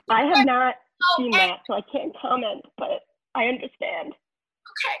 I have not seen that, so I can't comment, but I understand.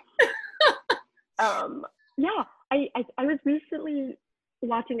 Okay. Yeah, I was recently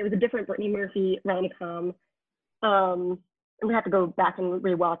watching, it was a different Brittany Murphy rom-com, and we have to go back and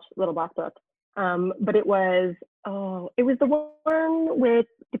rewatch Little Black Book, but it was the one with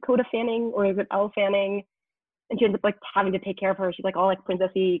Dakota Fanning, or is it Elle Fanning, and she ends up like having to take care of her. She's like all like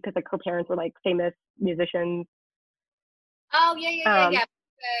princessy because like her parents were like famous musicians. Oh yeah.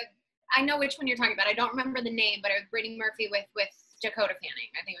 I know which one you're talking about. I don't remember the name, but it was Brittany Murphy with Dakota Fanning.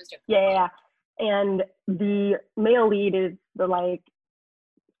 I think it was Dakota. Yeah. And the male lead is the like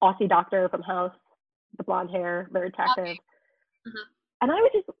Aussie doctor from House, the blonde hair, very attractive. Okay. Uh-huh. And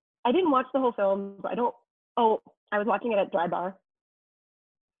I didn't watch the whole film. I was watching it at Dry Bar.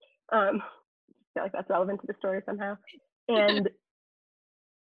 I feel like that's relevant to the story somehow. And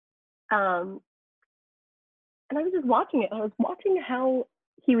and I was just watching it. I was watching how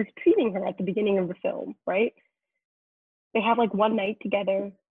he was treating her at the beginning of the film, right? They have like one night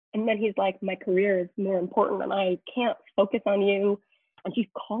together, and then he's like, my career is more important and I can't focus on you. And she's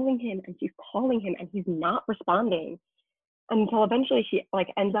calling him and he's not responding until eventually she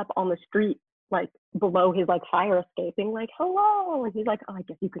like ends up on the street, like below his like fire escape, being like, hello. And he's like, oh, I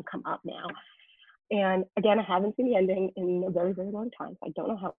guess you can come up now. And again, I haven't seen the ending in a very, very long time, so I don't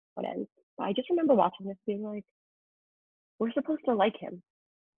know how it ends. But I just remember watching this being like, we're supposed to like him.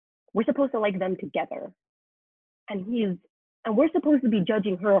 We're supposed to like them together. And we're supposed to be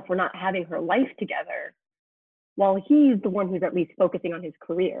judging her if we're not having her life together, while he's the one who's at least focusing on his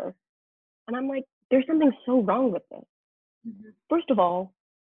career. And I'm like, there's something so wrong with this. Mm-hmm. First of all,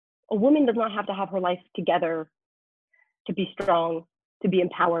 a woman does not have to have her life together to be strong, to be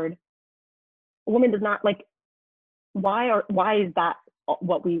empowered. A woman does not, like, why is that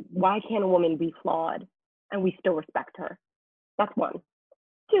why can't a woman be flawed and we still respect her? That's one.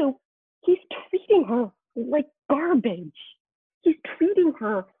 Two, he's treating her like garbage. He's treating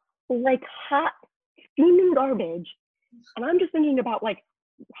her like hot, steaming garbage And I'm just thinking about like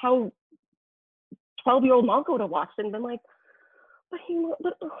how 12-year-old Malka would have watched it and been like, but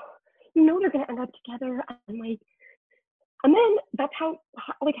they're gonna end up together, and like, and then that's how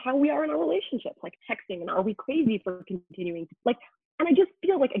we are in our relationships, like texting, and are we crazy for continuing to like, and I just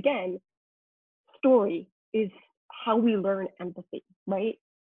feel like, again, story is how we learn empathy, right?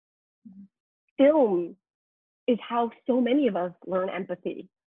 Film is how so many of us learn empathy.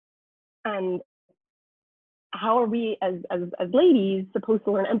 And how are we as ladies supposed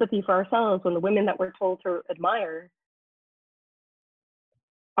to learn empathy for ourselves when the women that we're told to admire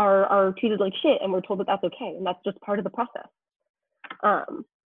are treated like shit, and we're told that that's okay, and that's just part of the process.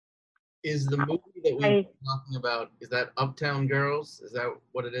 Is the movie that we've been talking about, is that Uptown Girls? Is that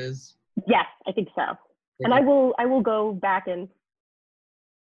what it is? Yes, I think so. And I will go back and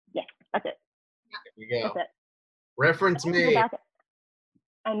yes, that's it. There you go. That's it. Reference me. Go back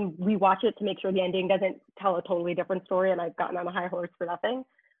and rewatch it to make sure the ending doesn't tell a totally different story, and I've gotten on a high horse for nothing.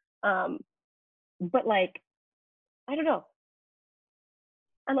 But like, I don't know.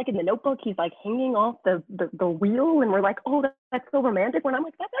 And like in The Notebook, he's like hanging off the wheel, and we're like, oh, that's so romantic. When I'm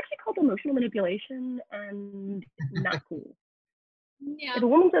like, that's actually called emotional manipulation and not cool. Yeah. If a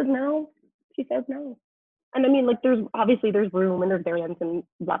woman says no, she says no. And I mean, like, there's room and there's variance and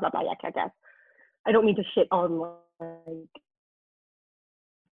blah blah blah. I guess I don't mean to shit on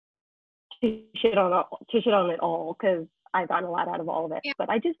it all, because I got a lot out of all of it. Yeah. But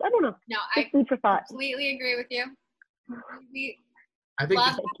I don't know. No, just food for thought. Completely agree with you. I think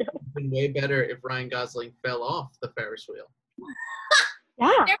it would have been way better if Ryan Gosling fell off the Ferris wheel.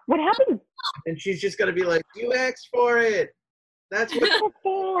 Yeah, what happened? And she's just gonna be like, "You asked for it. That's what you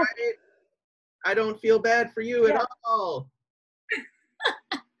want, right? I don't feel bad for you at all."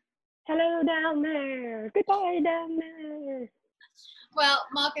 Hello down there. Goodbye down there. Well,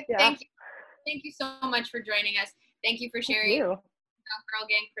 Malka, thank you. Thank you so much for joining us. Thank you for sharing about Girl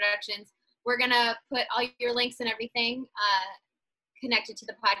Gang Productions. We're gonna put all your links and everything connected to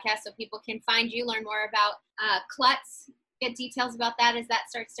the podcast so people can find you, learn more about Klutz, get details about that as that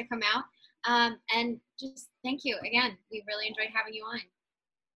starts to come out. And just thank you again. We really enjoyed having you on.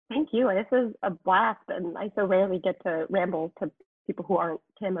 Thank you. This was a blast, and I so rarely get to ramble to people who aren't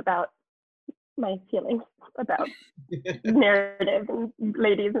Tim about my feelings about narrative and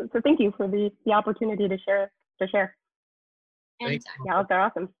ladies. And so thank you for the opportunity to share. And yeah, they're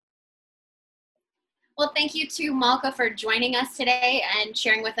awesome. Well, thank you to Malka for joining us today and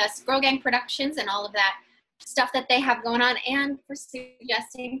sharing with us Girl Gang Productions and all of that stuff that they have going on, and for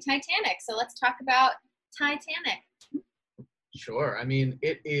suggesting Titanic. So let's talk about Titanic. Sure. I mean,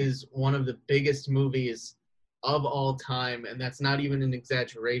 it is one of the biggest movies of all time, and that's not even an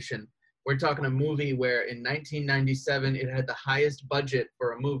exaggeration. We're talking a movie where in 1997 it had the highest budget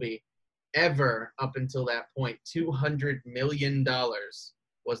for a movie ever up until that point. $200 million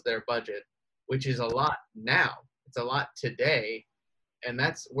was their budget, which is a lot now. It's a lot today. And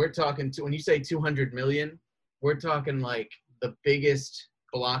we're talking when you say 200 million, we're talking like the biggest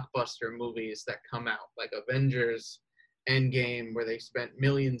blockbuster movies that come out, like Avengers, Endgame, where they spent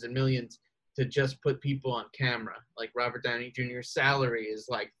millions and millions to just put people on camera. Like Robert Downey Jr.'s salary is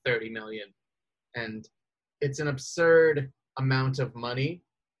like 30 million. And it's an absurd amount of money.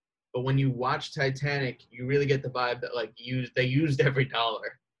 But when you watch Titanic, you really get the vibe that like they used every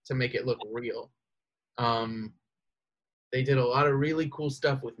dollar to make it look real. They did a lot of really cool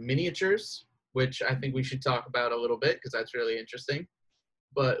stuff with miniatures, which I think we should talk about a little bit because that's really interesting.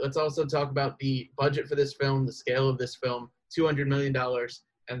 But let's also talk about the budget for this film, the scale of this film, $200 million,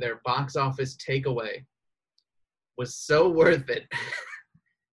 and their box office takeaway was so worth it.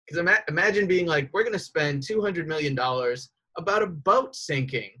 Because imagine being like, we're going to spend $200 million about a boat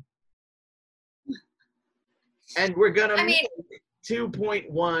sinking. And we're going to make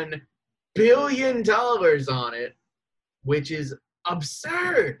 $2.1 billion on it, which is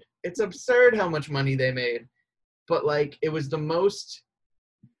absurd. It's absurd how much money they made. But like, it was the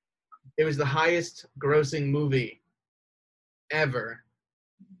highest grossing movie ever,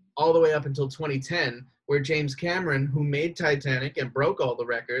 all the way up until 2010, where James Cameron, who made Titanic and broke all the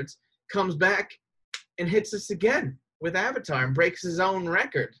records, comes back and hits us again with Avatar and breaks his own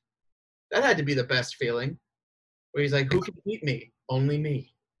record. That had to be the best feeling, where he's like, who can beat me? Only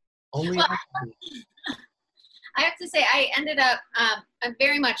me. Only I can beat me. I have to say, I ended up, I'm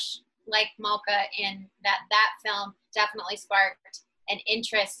very much like Malka in that film definitely sparked an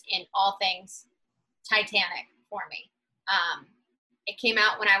interest in all things Titanic for me. It came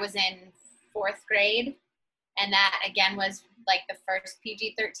out when I was in 4th grade, and that again was like the first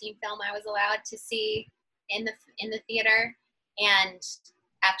PG-13 film I was allowed to see in the theater. And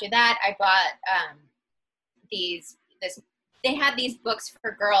after that, I bought these this. They had these books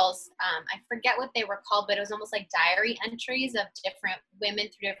for girls. I forget what they were called, but it was almost like diary entries of different women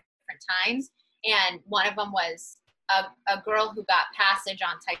through different times. And one of them was a girl who got passage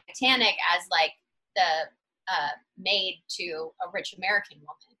on Titanic as like the maid to a rich American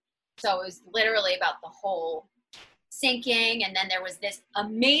woman. So it was literally about the whole sinking. And then there was this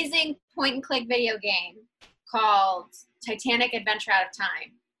amazing point and click video game called Titanic Adventure Out of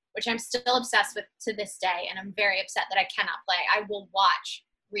Time, which I'm still obsessed with to this day, and I'm very upset that I cannot play. I will watch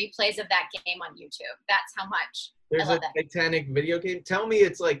replays of that game on YouTube. That's how much There's I love a Titanic video game. Tell me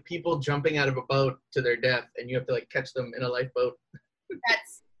it's like people jumping out of a boat to their death, and you have to like catch them in a lifeboat.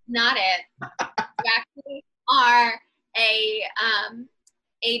 That's not it. You actually are a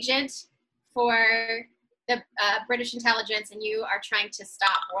agent for the British intelligence, and you are trying to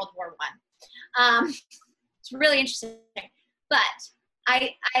stop World War I. It's really interesting, but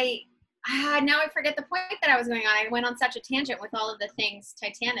I now I forget the point that I was going on. I went on such a tangent with all of the things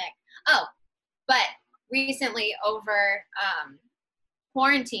Titanic. Oh, but recently over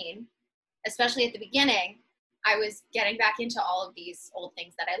quarantine, especially at the beginning, I was getting back into all of these old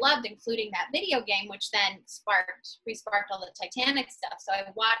things that I loved, including that video game, which then re-sparked all the Titanic stuff. So I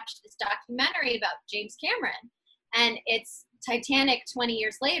watched this documentary about James Cameron, and it's Titanic 20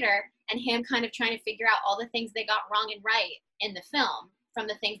 years later, and him kind of trying to figure out all the things they got wrong and right in the film from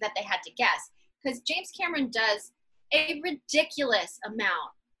the things that they had to guess. Because James Cameron does a ridiculous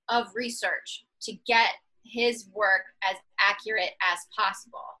amount of research to get his work as accurate as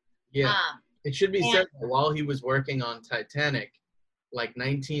possible. Yeah. It should be said that while he was working on Titanic, like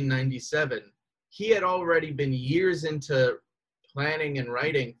 1997, he had already been years into planning and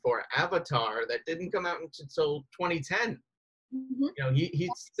writing for Avatar that didn't come out until 2010. Mm-hmm. You know, he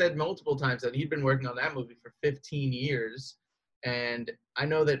said multiple times that he'd been working on that movie for 15 years. And I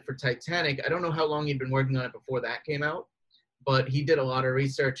know that for Titanic, I don't know how long he'd been working on it before that came out, but he did a lot of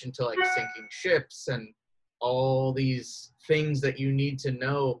research into like sinking ships and all these things that you need to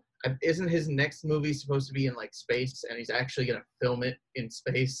know. Isn't his next movie supposed to be in like space, and he's actually going to film it in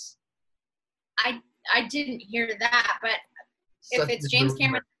space? I didn't hear that, but if it's James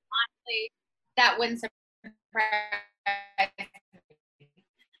Cameron, honestly, that wouldn't surprise me.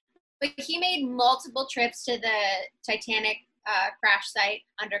 But he made multiple trips to the Titanic crash site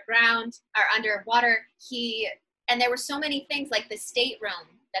underground or underwater. And there were so many things like the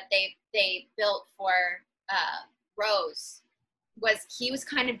stateroom that they built for Rose. He was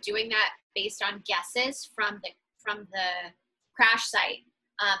kind of doing that based on guesses from the crash site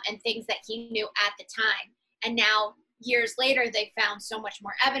and things that he knew at the time. And now years later, they found so much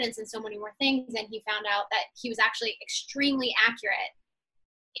more evidence and so many more things, and he found out that he was actually extremely accurate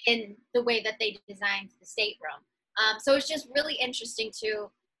in the way that they designed the stateroom. So it's just really interesting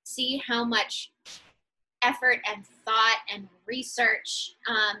to see how much effort and thought and research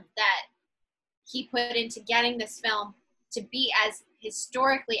that he put into getting this film to be as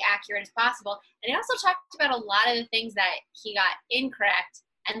historically accurate as possible. And he also talked about a lot of the things that he got incorrect,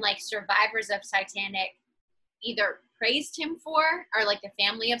 and like survivors of Titanic either praised him for, or like the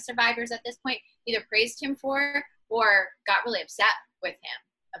family of survivors at this point either praised him for or got really upset with him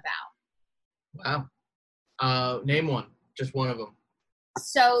about. Wow. Name one, just one of them.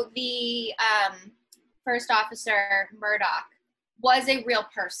 So the first officer, Murdoch, was a real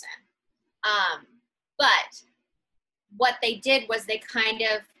person. But what they did was they kind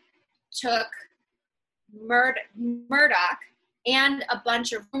of took Murdoch and a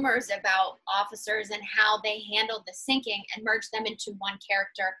bunch of rumors about officers and how they handled the sinking and merged them into one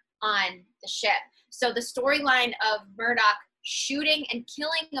character on the ship. So the storyline of Murdoch shooting and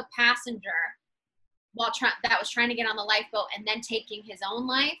killing a passenger while that was trying to get on the lifeboat and then taking his own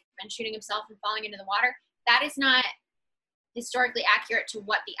life and shooting himself and falling into the water, that is not historically accurate to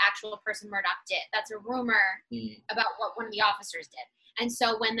what the actual person Murdoch did. That's a rumor about what one of the officers did. And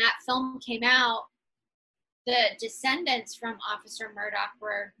so when that film came out, the descendants from Officer Murdoch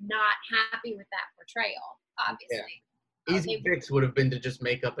were not happy with that portrayal, obviously. Yeah. Easy fix would have been to just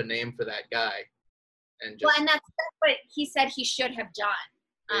make up a name for that guy. And that's what he said he should have done.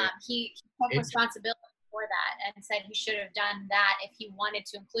 Yeah. He took responsibility for that and said he should have done that if he wanted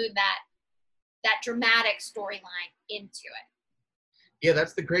to include that dramatic storyline into it. Yeah,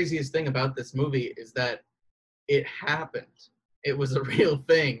 that's the craziest thing about this movie is that it happened. It was a real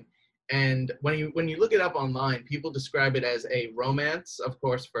thing. And when you look it up online, people describe it as a romance, of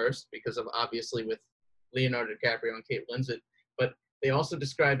course, first, because of obviously with Leonardo DiCaprio and Kate Winslet, but they also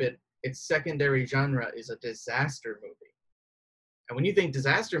describe its secondary genre is a disaster movie. And when you think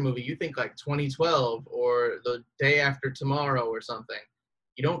disaster movie, you think like 2012 or The Day After Tomorrow or something.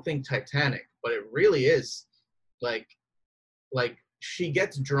 You don't think Titanic, but it really is Like she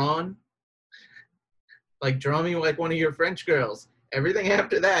gets drawn. Like, draw me like one of your French girls. Everything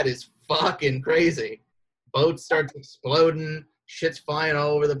after that is fucking crazy. Boats start exploding. Shit's flying all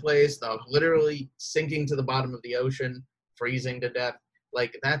over the place. They're literally sinking to the bottom of the ocean, freezing to death.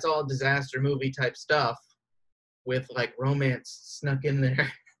 Like, that's all disaster movie type stuff with, like, romance snuck in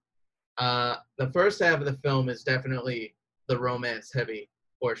there. The first half of the film is definitely the romance-heavy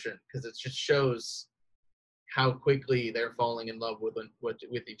portion because it just shows how quickly they're falling in love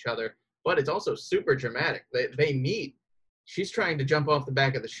with each other. But it's also super dramatic. They meet. She's trying to jump off the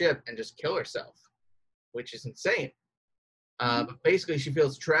back of the ship and just kill herself, which is insane. But basically, she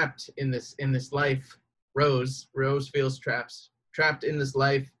feels trapped in this life. Rose feels trapped in this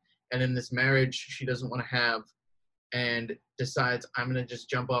life and in this marriage she doesn't want to have, and decides, I'm gonna just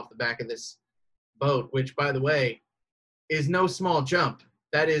jump off the back of this boat. Which, by the way, is no small jump.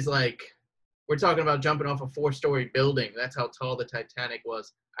 That is like, we're talking about jumping off a 4-story building. That's how tall the Titanic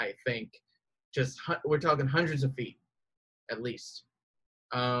was, I think. We're talking hundreds of feet, at least.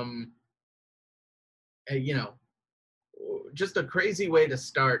 You know, just a crazy way to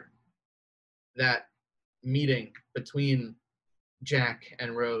start that meeting between Jack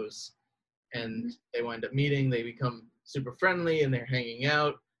and Rose. And they wind up meeting. They become super friendly, and they're hanging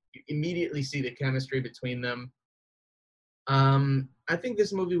out. You immediately see the chemistry between them. I think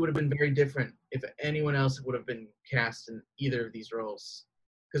this movie would have been very different if anyone else would have been cast in either of these roles.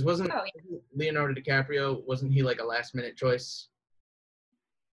 Because wasn't Leonardo DiCaprio, wasn't he like a last-minute choice?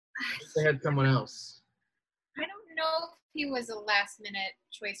 They had someone else. I don't know if he was a last-minute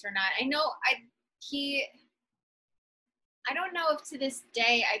choice or not. I know I don't know if to this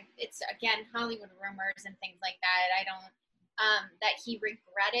day, it's again Hollywood rumors and things like that. I don't that he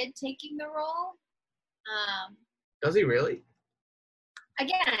regretted taking the role. Does he really?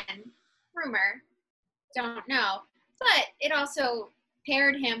 Again, rumor, don't know. But it also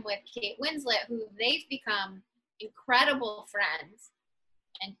paired him with Kate Winslet, who they've become incredible friends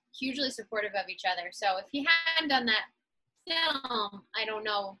and hugely supportive of each other. So if he hadn't done that film, I don't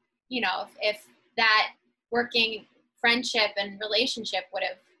know, if that working friendship and relationship would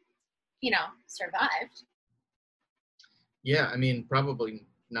have, survived. Yeah, I mean, probably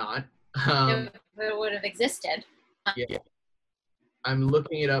not. It would have existed. Yeah. I'm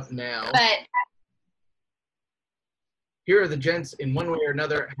looking it up now. But here are the gents in one way or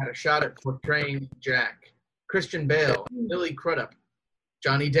another had a shot at portraying Jack. Christian Bale, Billy Crudup,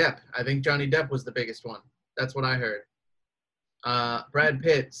 Johnny Depp. I think Johnny Depp was the biggest one. That's what I heard. Brad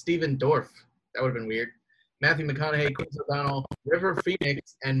Pitt, Stephen Dorff. That would have been weird. Matthew McConaughey, Chris O'Donnell, River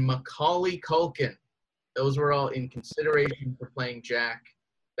Phoenix, and Macaulay Culkin. Those were all in consideration for playing Jack.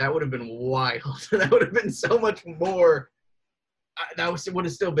 That would have been wild. That would have been so much more. Would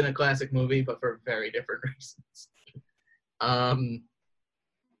have still been a classic movie, but for very different reasons.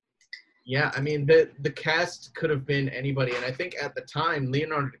 Yeah, I mean, the cast could have been anybody, and I think at the time,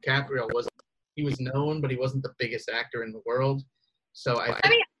 Leonardo DiCaprio was known, but he wasn't the biggest actor in the world. So I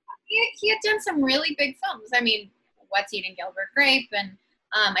mean, he had done some really big films. I mean, What's Eating Gilbert Grape, and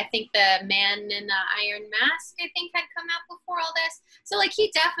I think The Man in the Iron Mask, I think, had come out before all this. So, like, he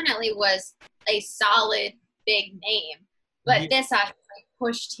definitely was a solid, big name. But this actually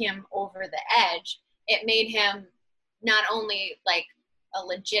pushed him over the edge. It made him not only, like, a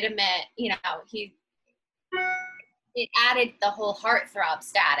legitimate, it added the whole heartthrob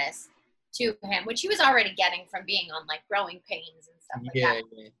status to him, which he was already getting from being on, like, Growing Pains and stuff like that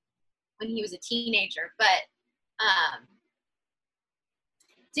when he was a teenager. But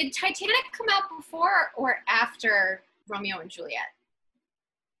did Titanic come out before or after Romeo and Juliet?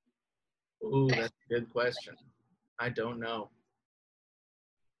 Ooh, that's a good question. I don't know.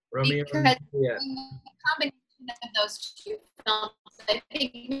 Romeo and Juliet. The combination of those two films, I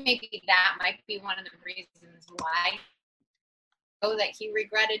think maybe that might be one of the reasons why that he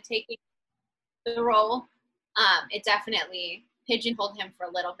regretted taking the role. It definitely pigeonholed him for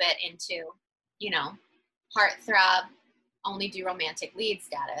a little bit into, heartthrob, only do romantic lead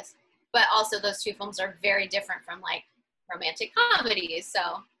status. But also those two films are very different from, like, romantic comedies,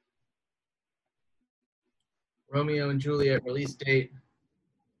 so. Romeo and Juliet release date,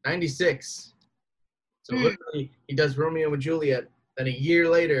 96. So literally, he does Romeo and Juliet, then a year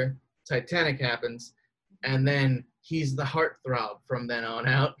later, Titanic happens, and then he's the heartthrob from then on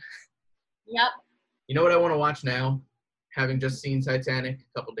out. Yep. You know what I want to watch now, having just seen Titanic a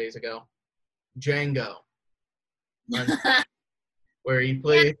couple days ago? Django. Where he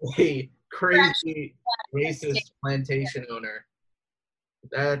plays a crazy racist plantation owner.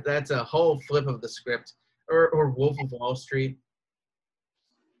 That's a whole flip of the script. Or Wolf of Wall Street.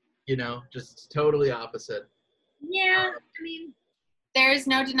 Just totally opposite. Yeah, I mean, there's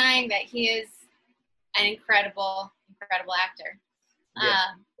no denying that he is an incredible actor. Yeah,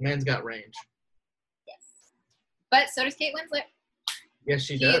 the man's got range. Yes. But so does Kate Winslet. Yes,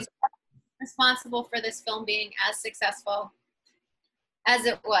 she She does. is responsible for this film being as successful as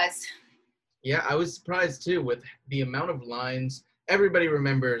it was. Yeah, I was surprised too with the amount of lines. Everybody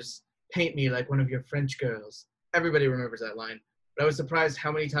remembers "Paint me like one of your French girls." Everybody remembers that line. But I was surprised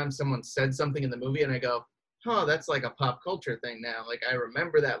how many times someone said something in the movie, and I go, "Huh, that's like a pop culture thing now." Like I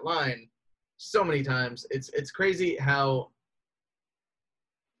remember that line so many times. It's crazy how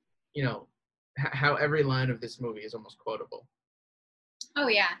how every line of this movie is almost quotable. Oh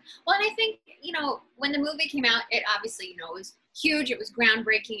yeah. Well, and I think, when the movie came out, it obviously, it was huge. It was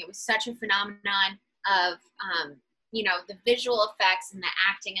groundbreaking. It was such a phenomenon of, the visual effects and the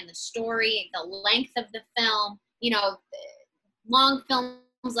acting and the story, the length of the film. Long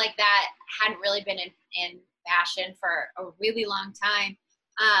films like that hadn't really been in fashion for a really long time.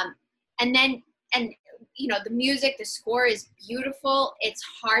 And then, the music, the score is beautiful. It's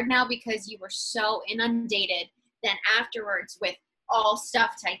hard now because you were so inundated then afterwards with all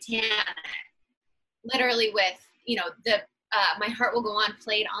stuff Titanic, literally with, the My Heart Will Go On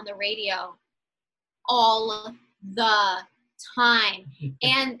played on the radio all the time.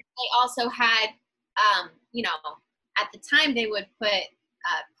 And they also had, at the time they would put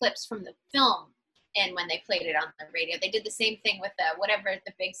clips from the film and when they played it on the radio. They did the same thing with whatever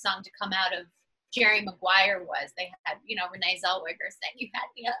the big song to come out of Jerry Maguire was. They had, Renee Zellweger saying, "You had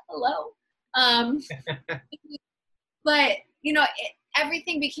me at hello." But,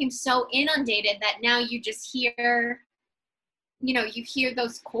 everything became so inundated that now you just hear, you hear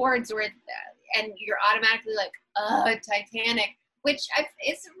those chords and you're automatically like, Titanic, which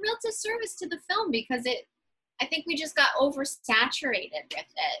it's a real disservice to the film because I think we just got oversaturated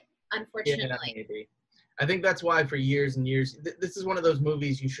with it, unfortunately. Yeah, maybe. I think that's why for years and years, this is one of those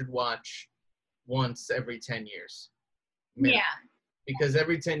movies you should watch once every 10 years. Yeah. Because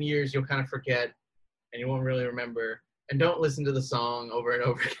every 10 years you'll kind of forget and you won't really remember. And don't listen to the song over and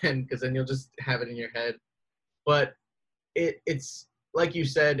over again because then you'll just have it in your head. But it's like you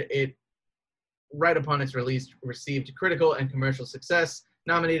said, it right upon its release received critical and commercial success.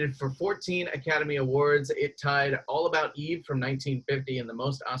 Nominated for 14 Academy Awards, it tied All About Eve from 1950 in the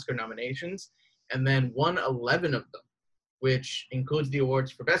most Oscar nominations, and then won 11 of them, which includes the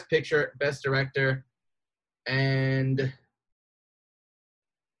awards for Best Picture, Best Director, and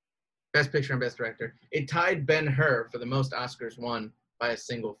Best Picture and Best Director. It tied Ben-Hur for the most Oscars won by a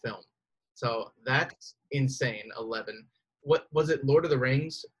single film. So that's insane, 11. What was it, Lord of the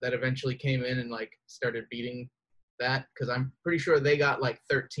Rings, that eventually came in and started beating that? Because I'm pretty sure they got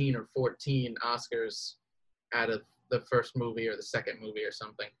 13 or 14 Oscars out of the first movie or the second movie or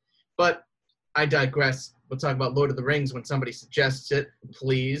something. But I digress. We'll talk about Lord of the Rings when somebody suggests it,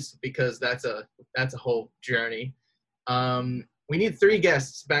 please, because that's a whole journey. We need 3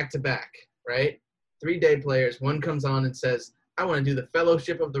 guests back to back, right? 3 day players. One comes on and says, "I want to do the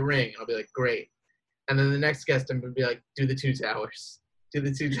Fellowship of the Ring." And I'll be like, "Great." And then the next guest, I'm going to be like, "Do the Two Towers. Do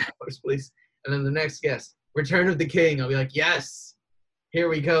the Two Towers, please." And then the next guest, "Return of the King." I'll be like, "Yes. Here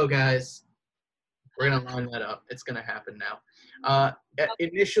we go, guys." We're going to line that up. It's going to happen now.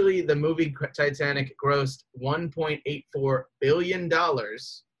 Initially, the movie Titanic grossed $1.84 billion,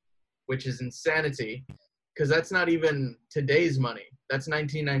 which is insanity, because that's not even today's money. That's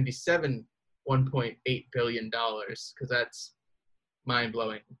 1997, $1.8 billion, because that's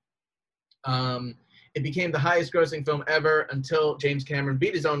mind-blowing. It became the highest-grossing film ever until James Cameron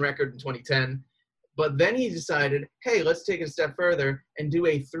beat his own record in 2010. But then he decided, hey, let's take it a step further and do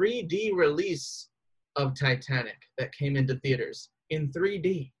a 3D release of Titanic that came into theaters in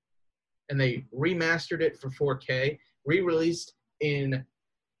 3D. And they remastered it for 4K, re-released in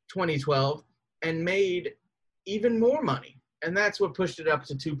 2012, and made even more money. And that's what pushed it up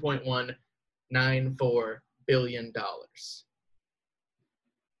to $2.194 billion.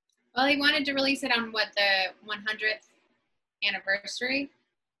 Well, he wanted to release it on the 100th anniversary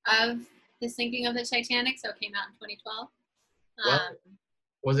of the sinking of the Titanic, so it came out in 2012. Well,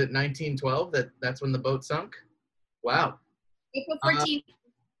 was it 1912 that's when the boat sunk? Wow. April 14th.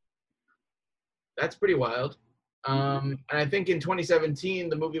 That's pretty wild. And I think in 2017,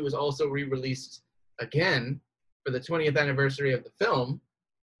 the movie was also re-released again for the 20th anniversary of the film.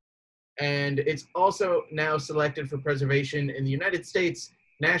 And it's also now selected for preservation in the United States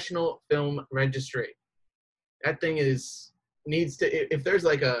National Film Registry. That thing needs to, if there's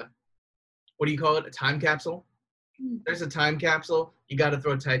what do you call it? A time capsule? There's a time capsule. You got to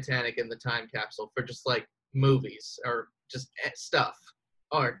throw Titanic in the time capsule for just movies or just stuff,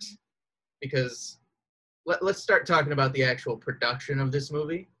 art, because let's start talking about the actual production of this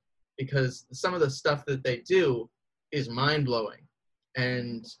movie, because some of the stuff that they do is mind-blowing.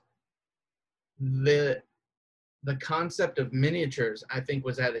 And the concept of miniatures, I think,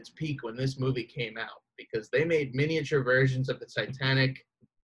 was at its peak when this movie came out, because they made miniature versions of the Titanic,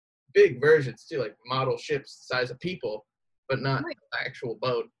 big versions too, like model ships the size of people, but not the actual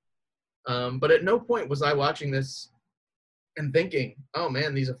boat. But at no point was I watching this and thinking, oh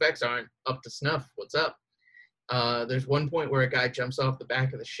man, these effects aren't up to snuff. What's up? There's one point where a guy jumps off the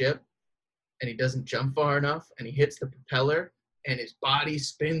back of the ship and he doesn't jump far enough and he hits the propeller and his body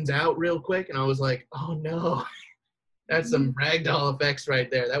spins out real quick. And I was like, oh no, that's some ragdoll effects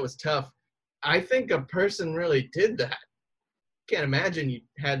right there. That was tough. I think a person really did that. Can't imagine you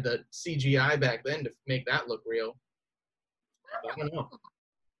had the CGI back then to make that look real. I don't know.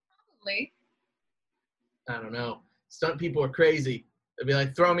 Probably. I don't know. Stunt people are crazy. They'd be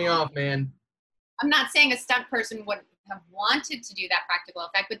like, throw me off, man. I'm not saying a stunt person would have wanted to do that practical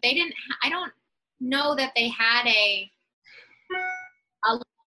effect, but they didn't. I don't know that they had a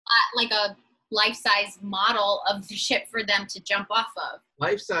like a life-size model of the ship for them to jump off of.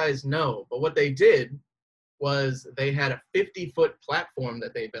 Life-size, no. But what they did was they had a 50-foot platform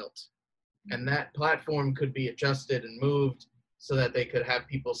that they built. And that platform could be adjusted and moved so that they could have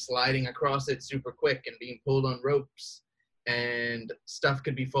people sliding across it super quick and being pulled on ropes, and stuff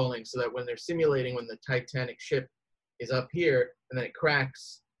could be falling, so that when they're simulating when the Titanic ship is up here and then it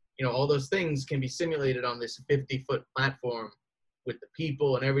cracks, you know, all those things can be simulated on this 50-foot platform with the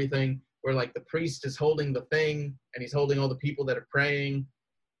people and everything, where like the priest is holding the thing and he's holding all the people that are praying.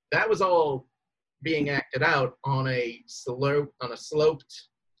 That was all being acted out on a sloped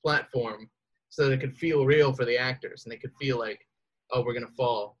platform, so that it could feel real for the actors and they could feel like, oh, we're gonna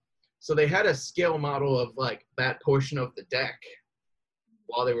fall. So they had a scale model of like that portion of the deck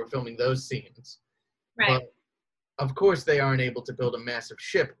while they were filming those scenes. Right. But of course they aren't able to build a massive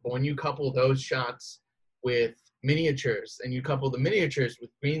ship. But when you couple those shots with miniatures and you couple the miniatures with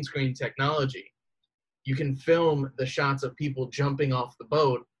green screen technology, you can film the shots of people jumping off the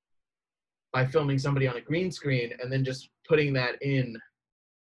boat by filming somebody on a green screen and then just putting that in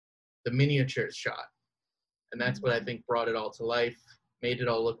the miniatures shot. And that's what I think brought it all to life, made it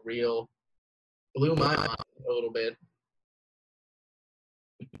all look real, blew my mind a little bit.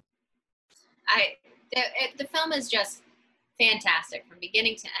 The film is just fantastic from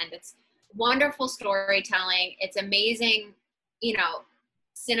beginning to end. It's wonderful storytelling. It's amazing, you know,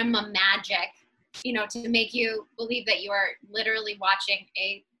 cinema magic, you know, to make you believe that you are literally watching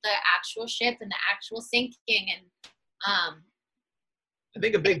the actual ship and the actual sinking. And I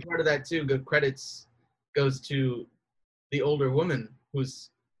think a big part of that too, good credits goes to the older woman who's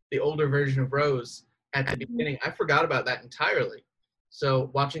the older version of Rose at the beginning. I forgot about that entirely. So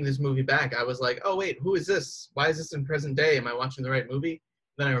watching this movie back, I was like, oh wait, who is this? Why is this in present day? Am I watching the right movie?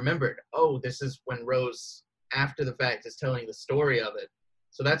 Then I remembered, oh, this is when Rose, after the fact, is telling the story of it.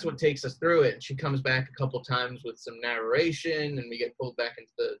 So that's what takes us through it. And she comes back a couple times with some narration, and we get pulled back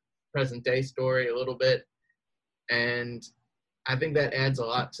into the present day story a little bit. And I think that adds a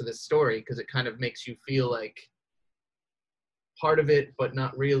lot to this story, because it kind of makes you feel like part of it, but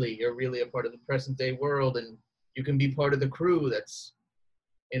not really. You're really a part of the present day world, and you can be part of the crew that's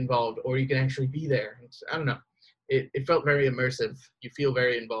involved, or you can actually be there. I don't know. It felt very immersive. You feel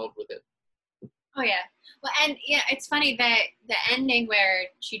very involved with it. oh yeah, well, and yeah, it's funny that the ending where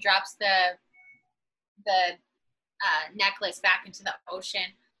she drops the necklace back into the ocean.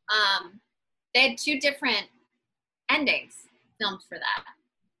 They had two different endings filmed for that.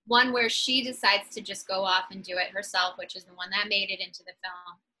 One where she decides to just go off and do it herself, which is the one that made it into the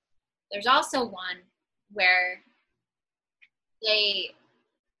film. There's also one where the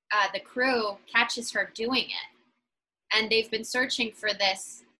crew catches her doing it, and they've been searching for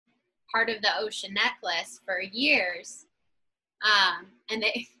this part of the ocean necklace for years, and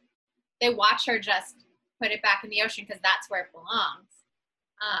they watch her just put it back in the ocean because that's where it belongs.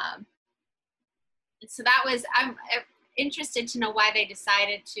 So that was, I'm interested to know why they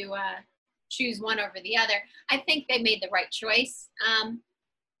decided to choose one over the other. I think they made the right choice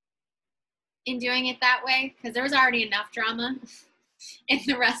in doing it that way, because there was already enough drama in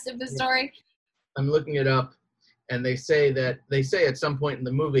the rest of the story. I'm looking it up, and they say at some point in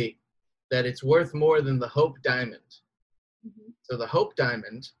the movie that it's worth more than the Hope Diamond. Mm-hmm. So the Hope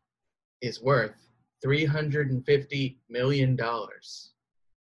Diamond is worth $350 million.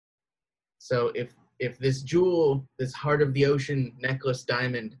 So if this jewel, this heart of the ocean necklace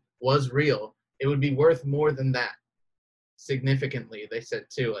diamond was real, it would be worth more than that. Significantly, they said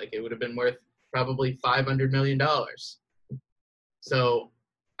too. Like, it would have been worth probably $500 million. So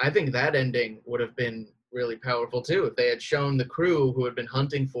I think that ending would have been really powerful too. If they had shown the crew who had been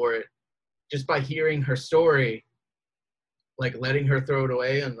hunting for it, just by hearing her story, like letting her throw it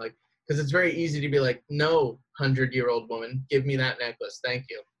away, and like, because it's very easy to be like, no, 100-year-old woman, give me that necklace, thank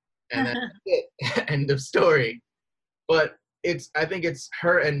you, and that's it. End of story. But I think it's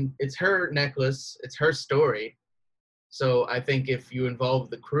her, and it's her necklace, it's her story. So I think if you involve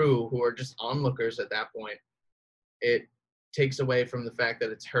the crew, who are just onlookers at that point, it takes away from the fact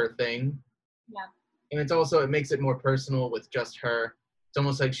that it's her thing. Yeah. And it's also, it makes it more personal with just her. It's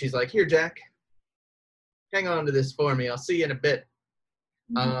almost like she's like, here, Jack, hang on to this for me. I'll see you in a bit.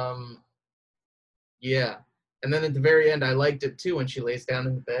 Mm-hmm. Yeah. And then at the very end, I liked it too when she lays down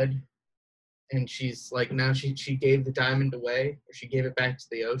in the bed and she's like, now she gave the diamond away, or she gave it back to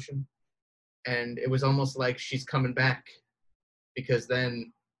the ocean. And it was almost like she's coming back, because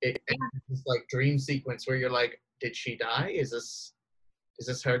then it ends this like dream sequence where you're like, did she die? Is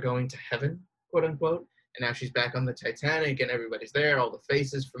this her going to heaven, quote unquote? And now she's back on the Titanic and everybody's there, all the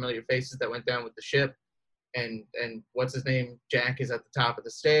faces, familiar faces that went down with the ship. And what's his name? Jack is at the top of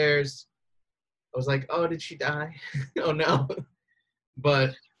the stairs. I was like, oh, did she die? Oh no.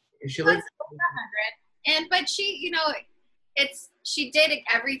 But she lived. But she, she did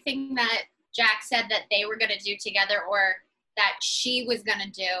everything that Jack said that they were going to do together, or that she was going to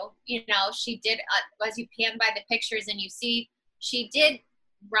do. She did, as you pan by the pictures and you see, she did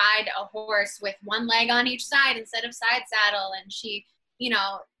ride a horse with one leg on each side instead of side saddle. And she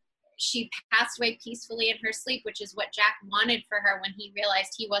passed away peacefully in her sleep, which is what Jack wanted for her when he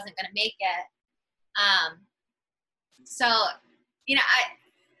realized he wasn't going to make it. So,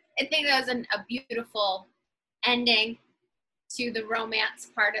 I think that was a beautiful ending to the romance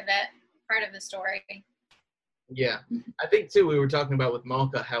part of the story. Yeah. I think too, we were talking about with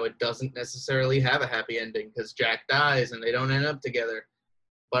Malka how it doesn't necessarily have a happy ending because Jack dies and they don't end up together.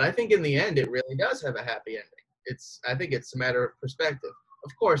 But I think in the end, it really does have a happy ending. I think it's a matter of perspective.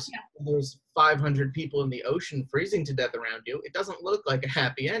 Of course, there's 500 people in the ocean freezing to death around you. It doesn't look like a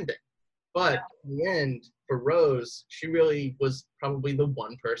happy ending. But in the end, for Rose, she really was probably the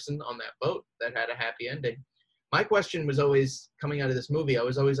one person on that boat that had a happy ending. My question was always, coming out of this movie, I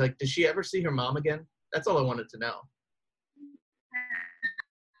was always like, does she ever see her mom again? That's all I wanted to know.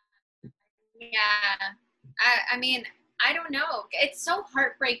 Yeah. I mean, I don't know. It's so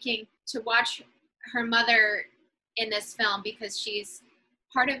heartbreaking to watch her mother in this film, because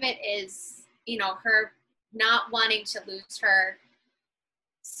part of it is, her not wanting to lose her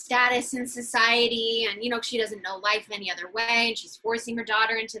status in society, and she doesn't know life any other way, and she's forcing her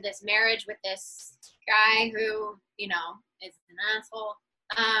daughter into this marriage with this guy who is an asshole,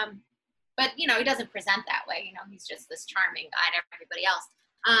 but he doesn't present that way. He's just this charming guy to everybody else,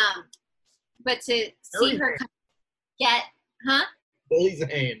 but to see her get Billy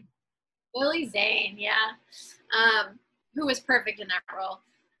Zane, yeah, who was perfect in that role,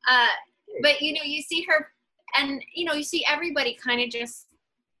 but you see her, and you see everybody kind of just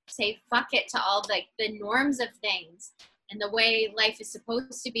say fuck it to all the norms of things and the way life is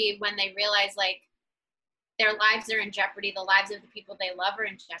supposed to be, when they realize their lives are in jeopardy, the lives of the people they love are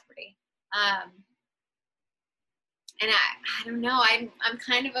in jeopardy. And I don't know, I'm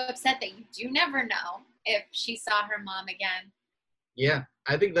kind of upset that you do never know if she saw her mom again. Yeah,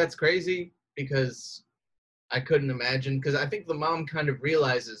 I think that's crazy, because I couldn't imagine, because I think the mom kind of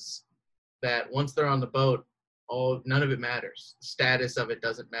realizes that once they're on the boat, none of it matters. The status of it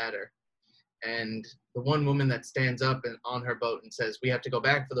doesn't matter. And the one woman that stands up on her boat and says, we have to go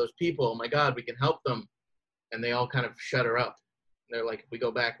back for those people. Oh my God, we can help them. And they all kind of shut her up. They're like, if we go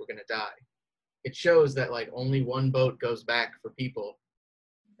back, we're going to die. It shows that only one boat goes back for people.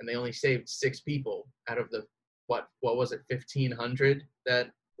 And they only saved 6 people out of the, what was it, 1,500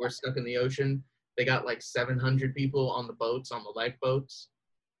 that were stuck in the ocean. They got 700 people on the boats, on the lifeboats.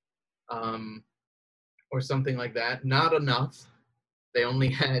 Or something like that. Not enough. They only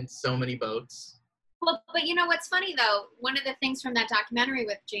had so many boats. Well, but what's funny though, one of the things from that documentary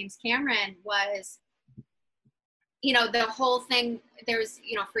with James Cameron was, the whole thing, there's,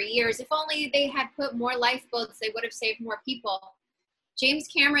 for years, if only they had put more lifeboats, they would have saved more people. James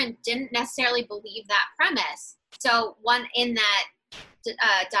Cameron didn't necessarily believe that premise. So in that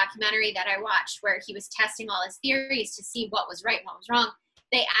documentary that I watched, where he was testing all his theories to see what was right and what was wrong,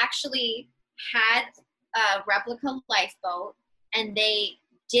 they actually had a replica lifeboat, and they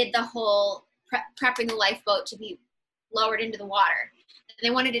did the whole prepping the lifeboat to be lowered into the water. And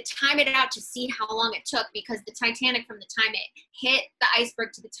they wanted to time it out to see how long it took, because the Titanic, from the time it hit the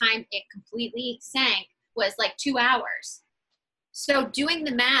iceberg to the time it completely sank, was 2 hours. So doing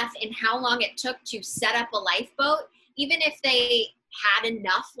the math in how long it took to set up a lifeboat, even if they had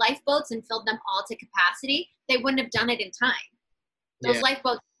enough lifeboats and filled them all to capacity, they wouldn't have done it in time. Those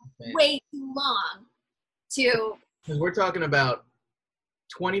lifeboats are way too long to... Because we're talking about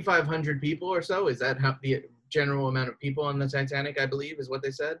 2,500 people or so. Is that how the general amount of people on the Titanic, I believe, is what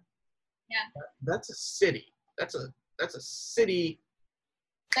they said? Yeah. That's a city. That's a city.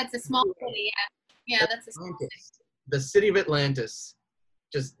 That's a small city, yeah. Yeah, that's a small city. The city of Atlantis,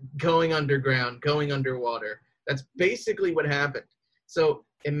 just going underground, going underwater. That's basically what happened. So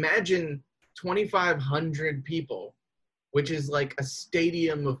imagine 2,500 people, which is like a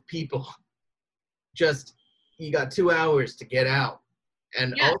stadium of people. Just, you got 2 hours to get out.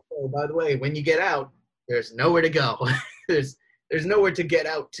 And also, by the way, when you get out, there's nowhere to go. there's nowhere to get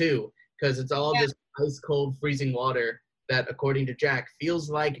out to, because it's all just ice cold, freezing water that, according to Jack, feels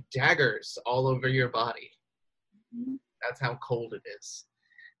like daggers all over your body. Mm-hmm. That's how cold it is,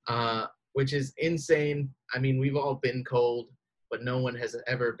 which is insane. I mean, we've all been cold, but no one has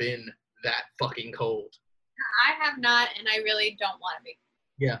ever been that fucking cold. I have not, and I really don't want to be.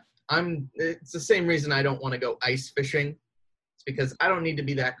 Yeah, it's the same reason I don't want to go ice fishing. It's because I don't need to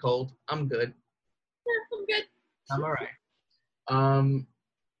be that cold. I'm good. Yeah, I'm good. I'm all right.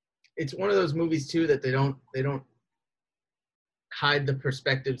 It's one of those movies too that they don't hide the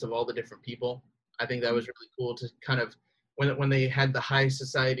perspectives of all the different people. I think that was really cool to kind of, when they had the high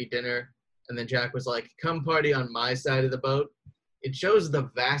society dinner and then Jack was like, come party on my side of the boat. It shows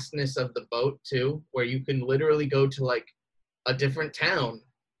the vastness of the boat too, where you can literally go to like a different town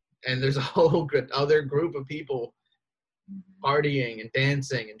and there's a whole other group of people partying and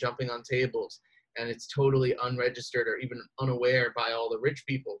dancing and jumping on tables, and it's totally unregistered or even unaware by all the rich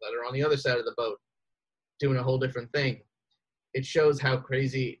people that are on the other side of the boat doing a whole different thing. It shows how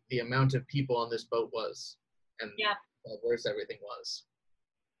crazy the amount of people on this boat was and how diverse everything was.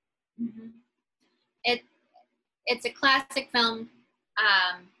 Mm-hmm. It's a classic film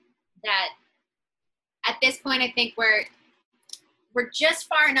that at this point I think we're just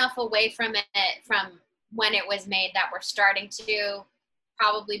far enough away from it, from when it was made, that we're starting to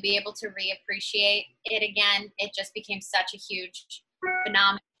probably be able to reappreciate it again. It just became such a huge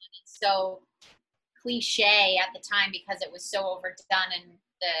phenomenon. It's so cliche at the time because it was so overdone, and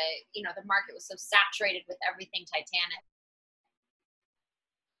the market was so saturated with everything Titanic.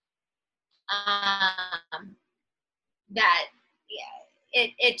 That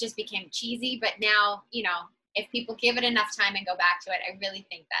it just became cheesy. But now, if people give it enough time and go back to it, I really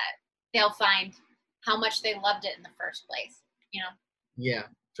think that they'll find how much they loved it in the first place. Yeah.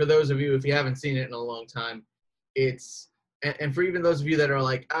 For those of you, if you haven't seen it in a long time, it's, and for even those of you that are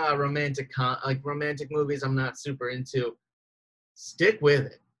like, romantic movies I'm not super into, stick with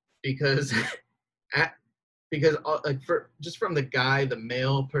it, because just from the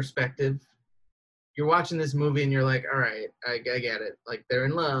male perspective, you're watching this movie and you're like, all right, I get it. Like, they're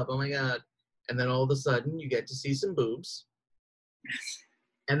in love. Oh my God. And then all of a sudden you get to see some boobs.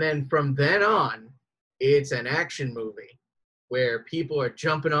 And then from then on, it's an action movie where people are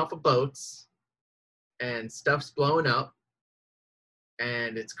jumping off of boats and stuff's blowing up.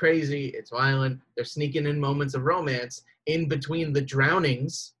 And it's crazy. It's violent. They're sneaking in moments of romance in between the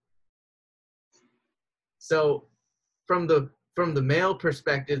drownings. So from the male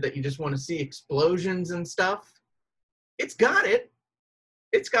perspective that you just want to see explosions and stuff, it's got it.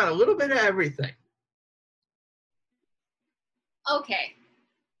 It's got a little bit of everything. Okay.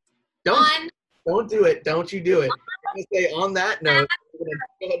 Don't do it. Don't you do it. I'm going to say on that note, we're going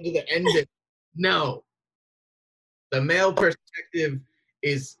to go to the end. No. The male perspective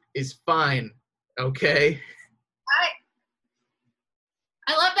is fine. Okay?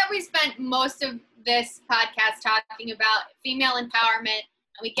 I love that we spent most of this podcast talking about female empowerment,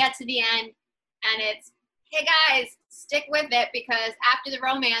 and we get to the end and it's, hey guys, stick with it, because after the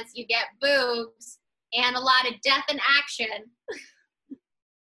romance you get boobs and a lot of death and action.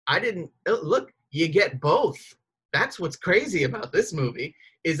 Look, you get both. That's what's crazy about this movie,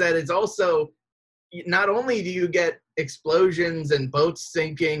 is that it's also, not only do you get explosions and boats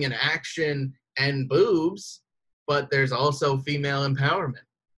sinking and action and boobs, but there's also female empowerment,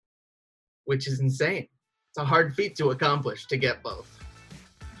 which is insane. It's a hard feat to accomplish, to get both.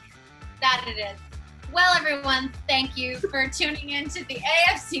 That it is. Well, everyone, thank you for tuning in to the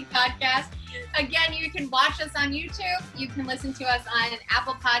AFC podcast. Again, you can watch us on YouTube. You can listen to us on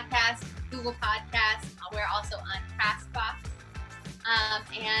Apple Podcasts, Google Podcasts. We're also on CastBox.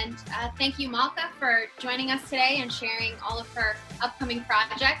 And thank you, Malka, for joining us today and sharing all of her upcoming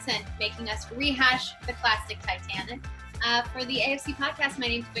projects and making us rehash the classic Titanic. For the AFC podcast, my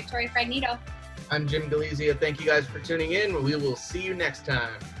name is Victoria Fragnito. I'm Jim Galizia. Thank you guys for tuning in. We will see you next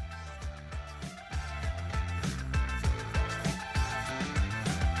time.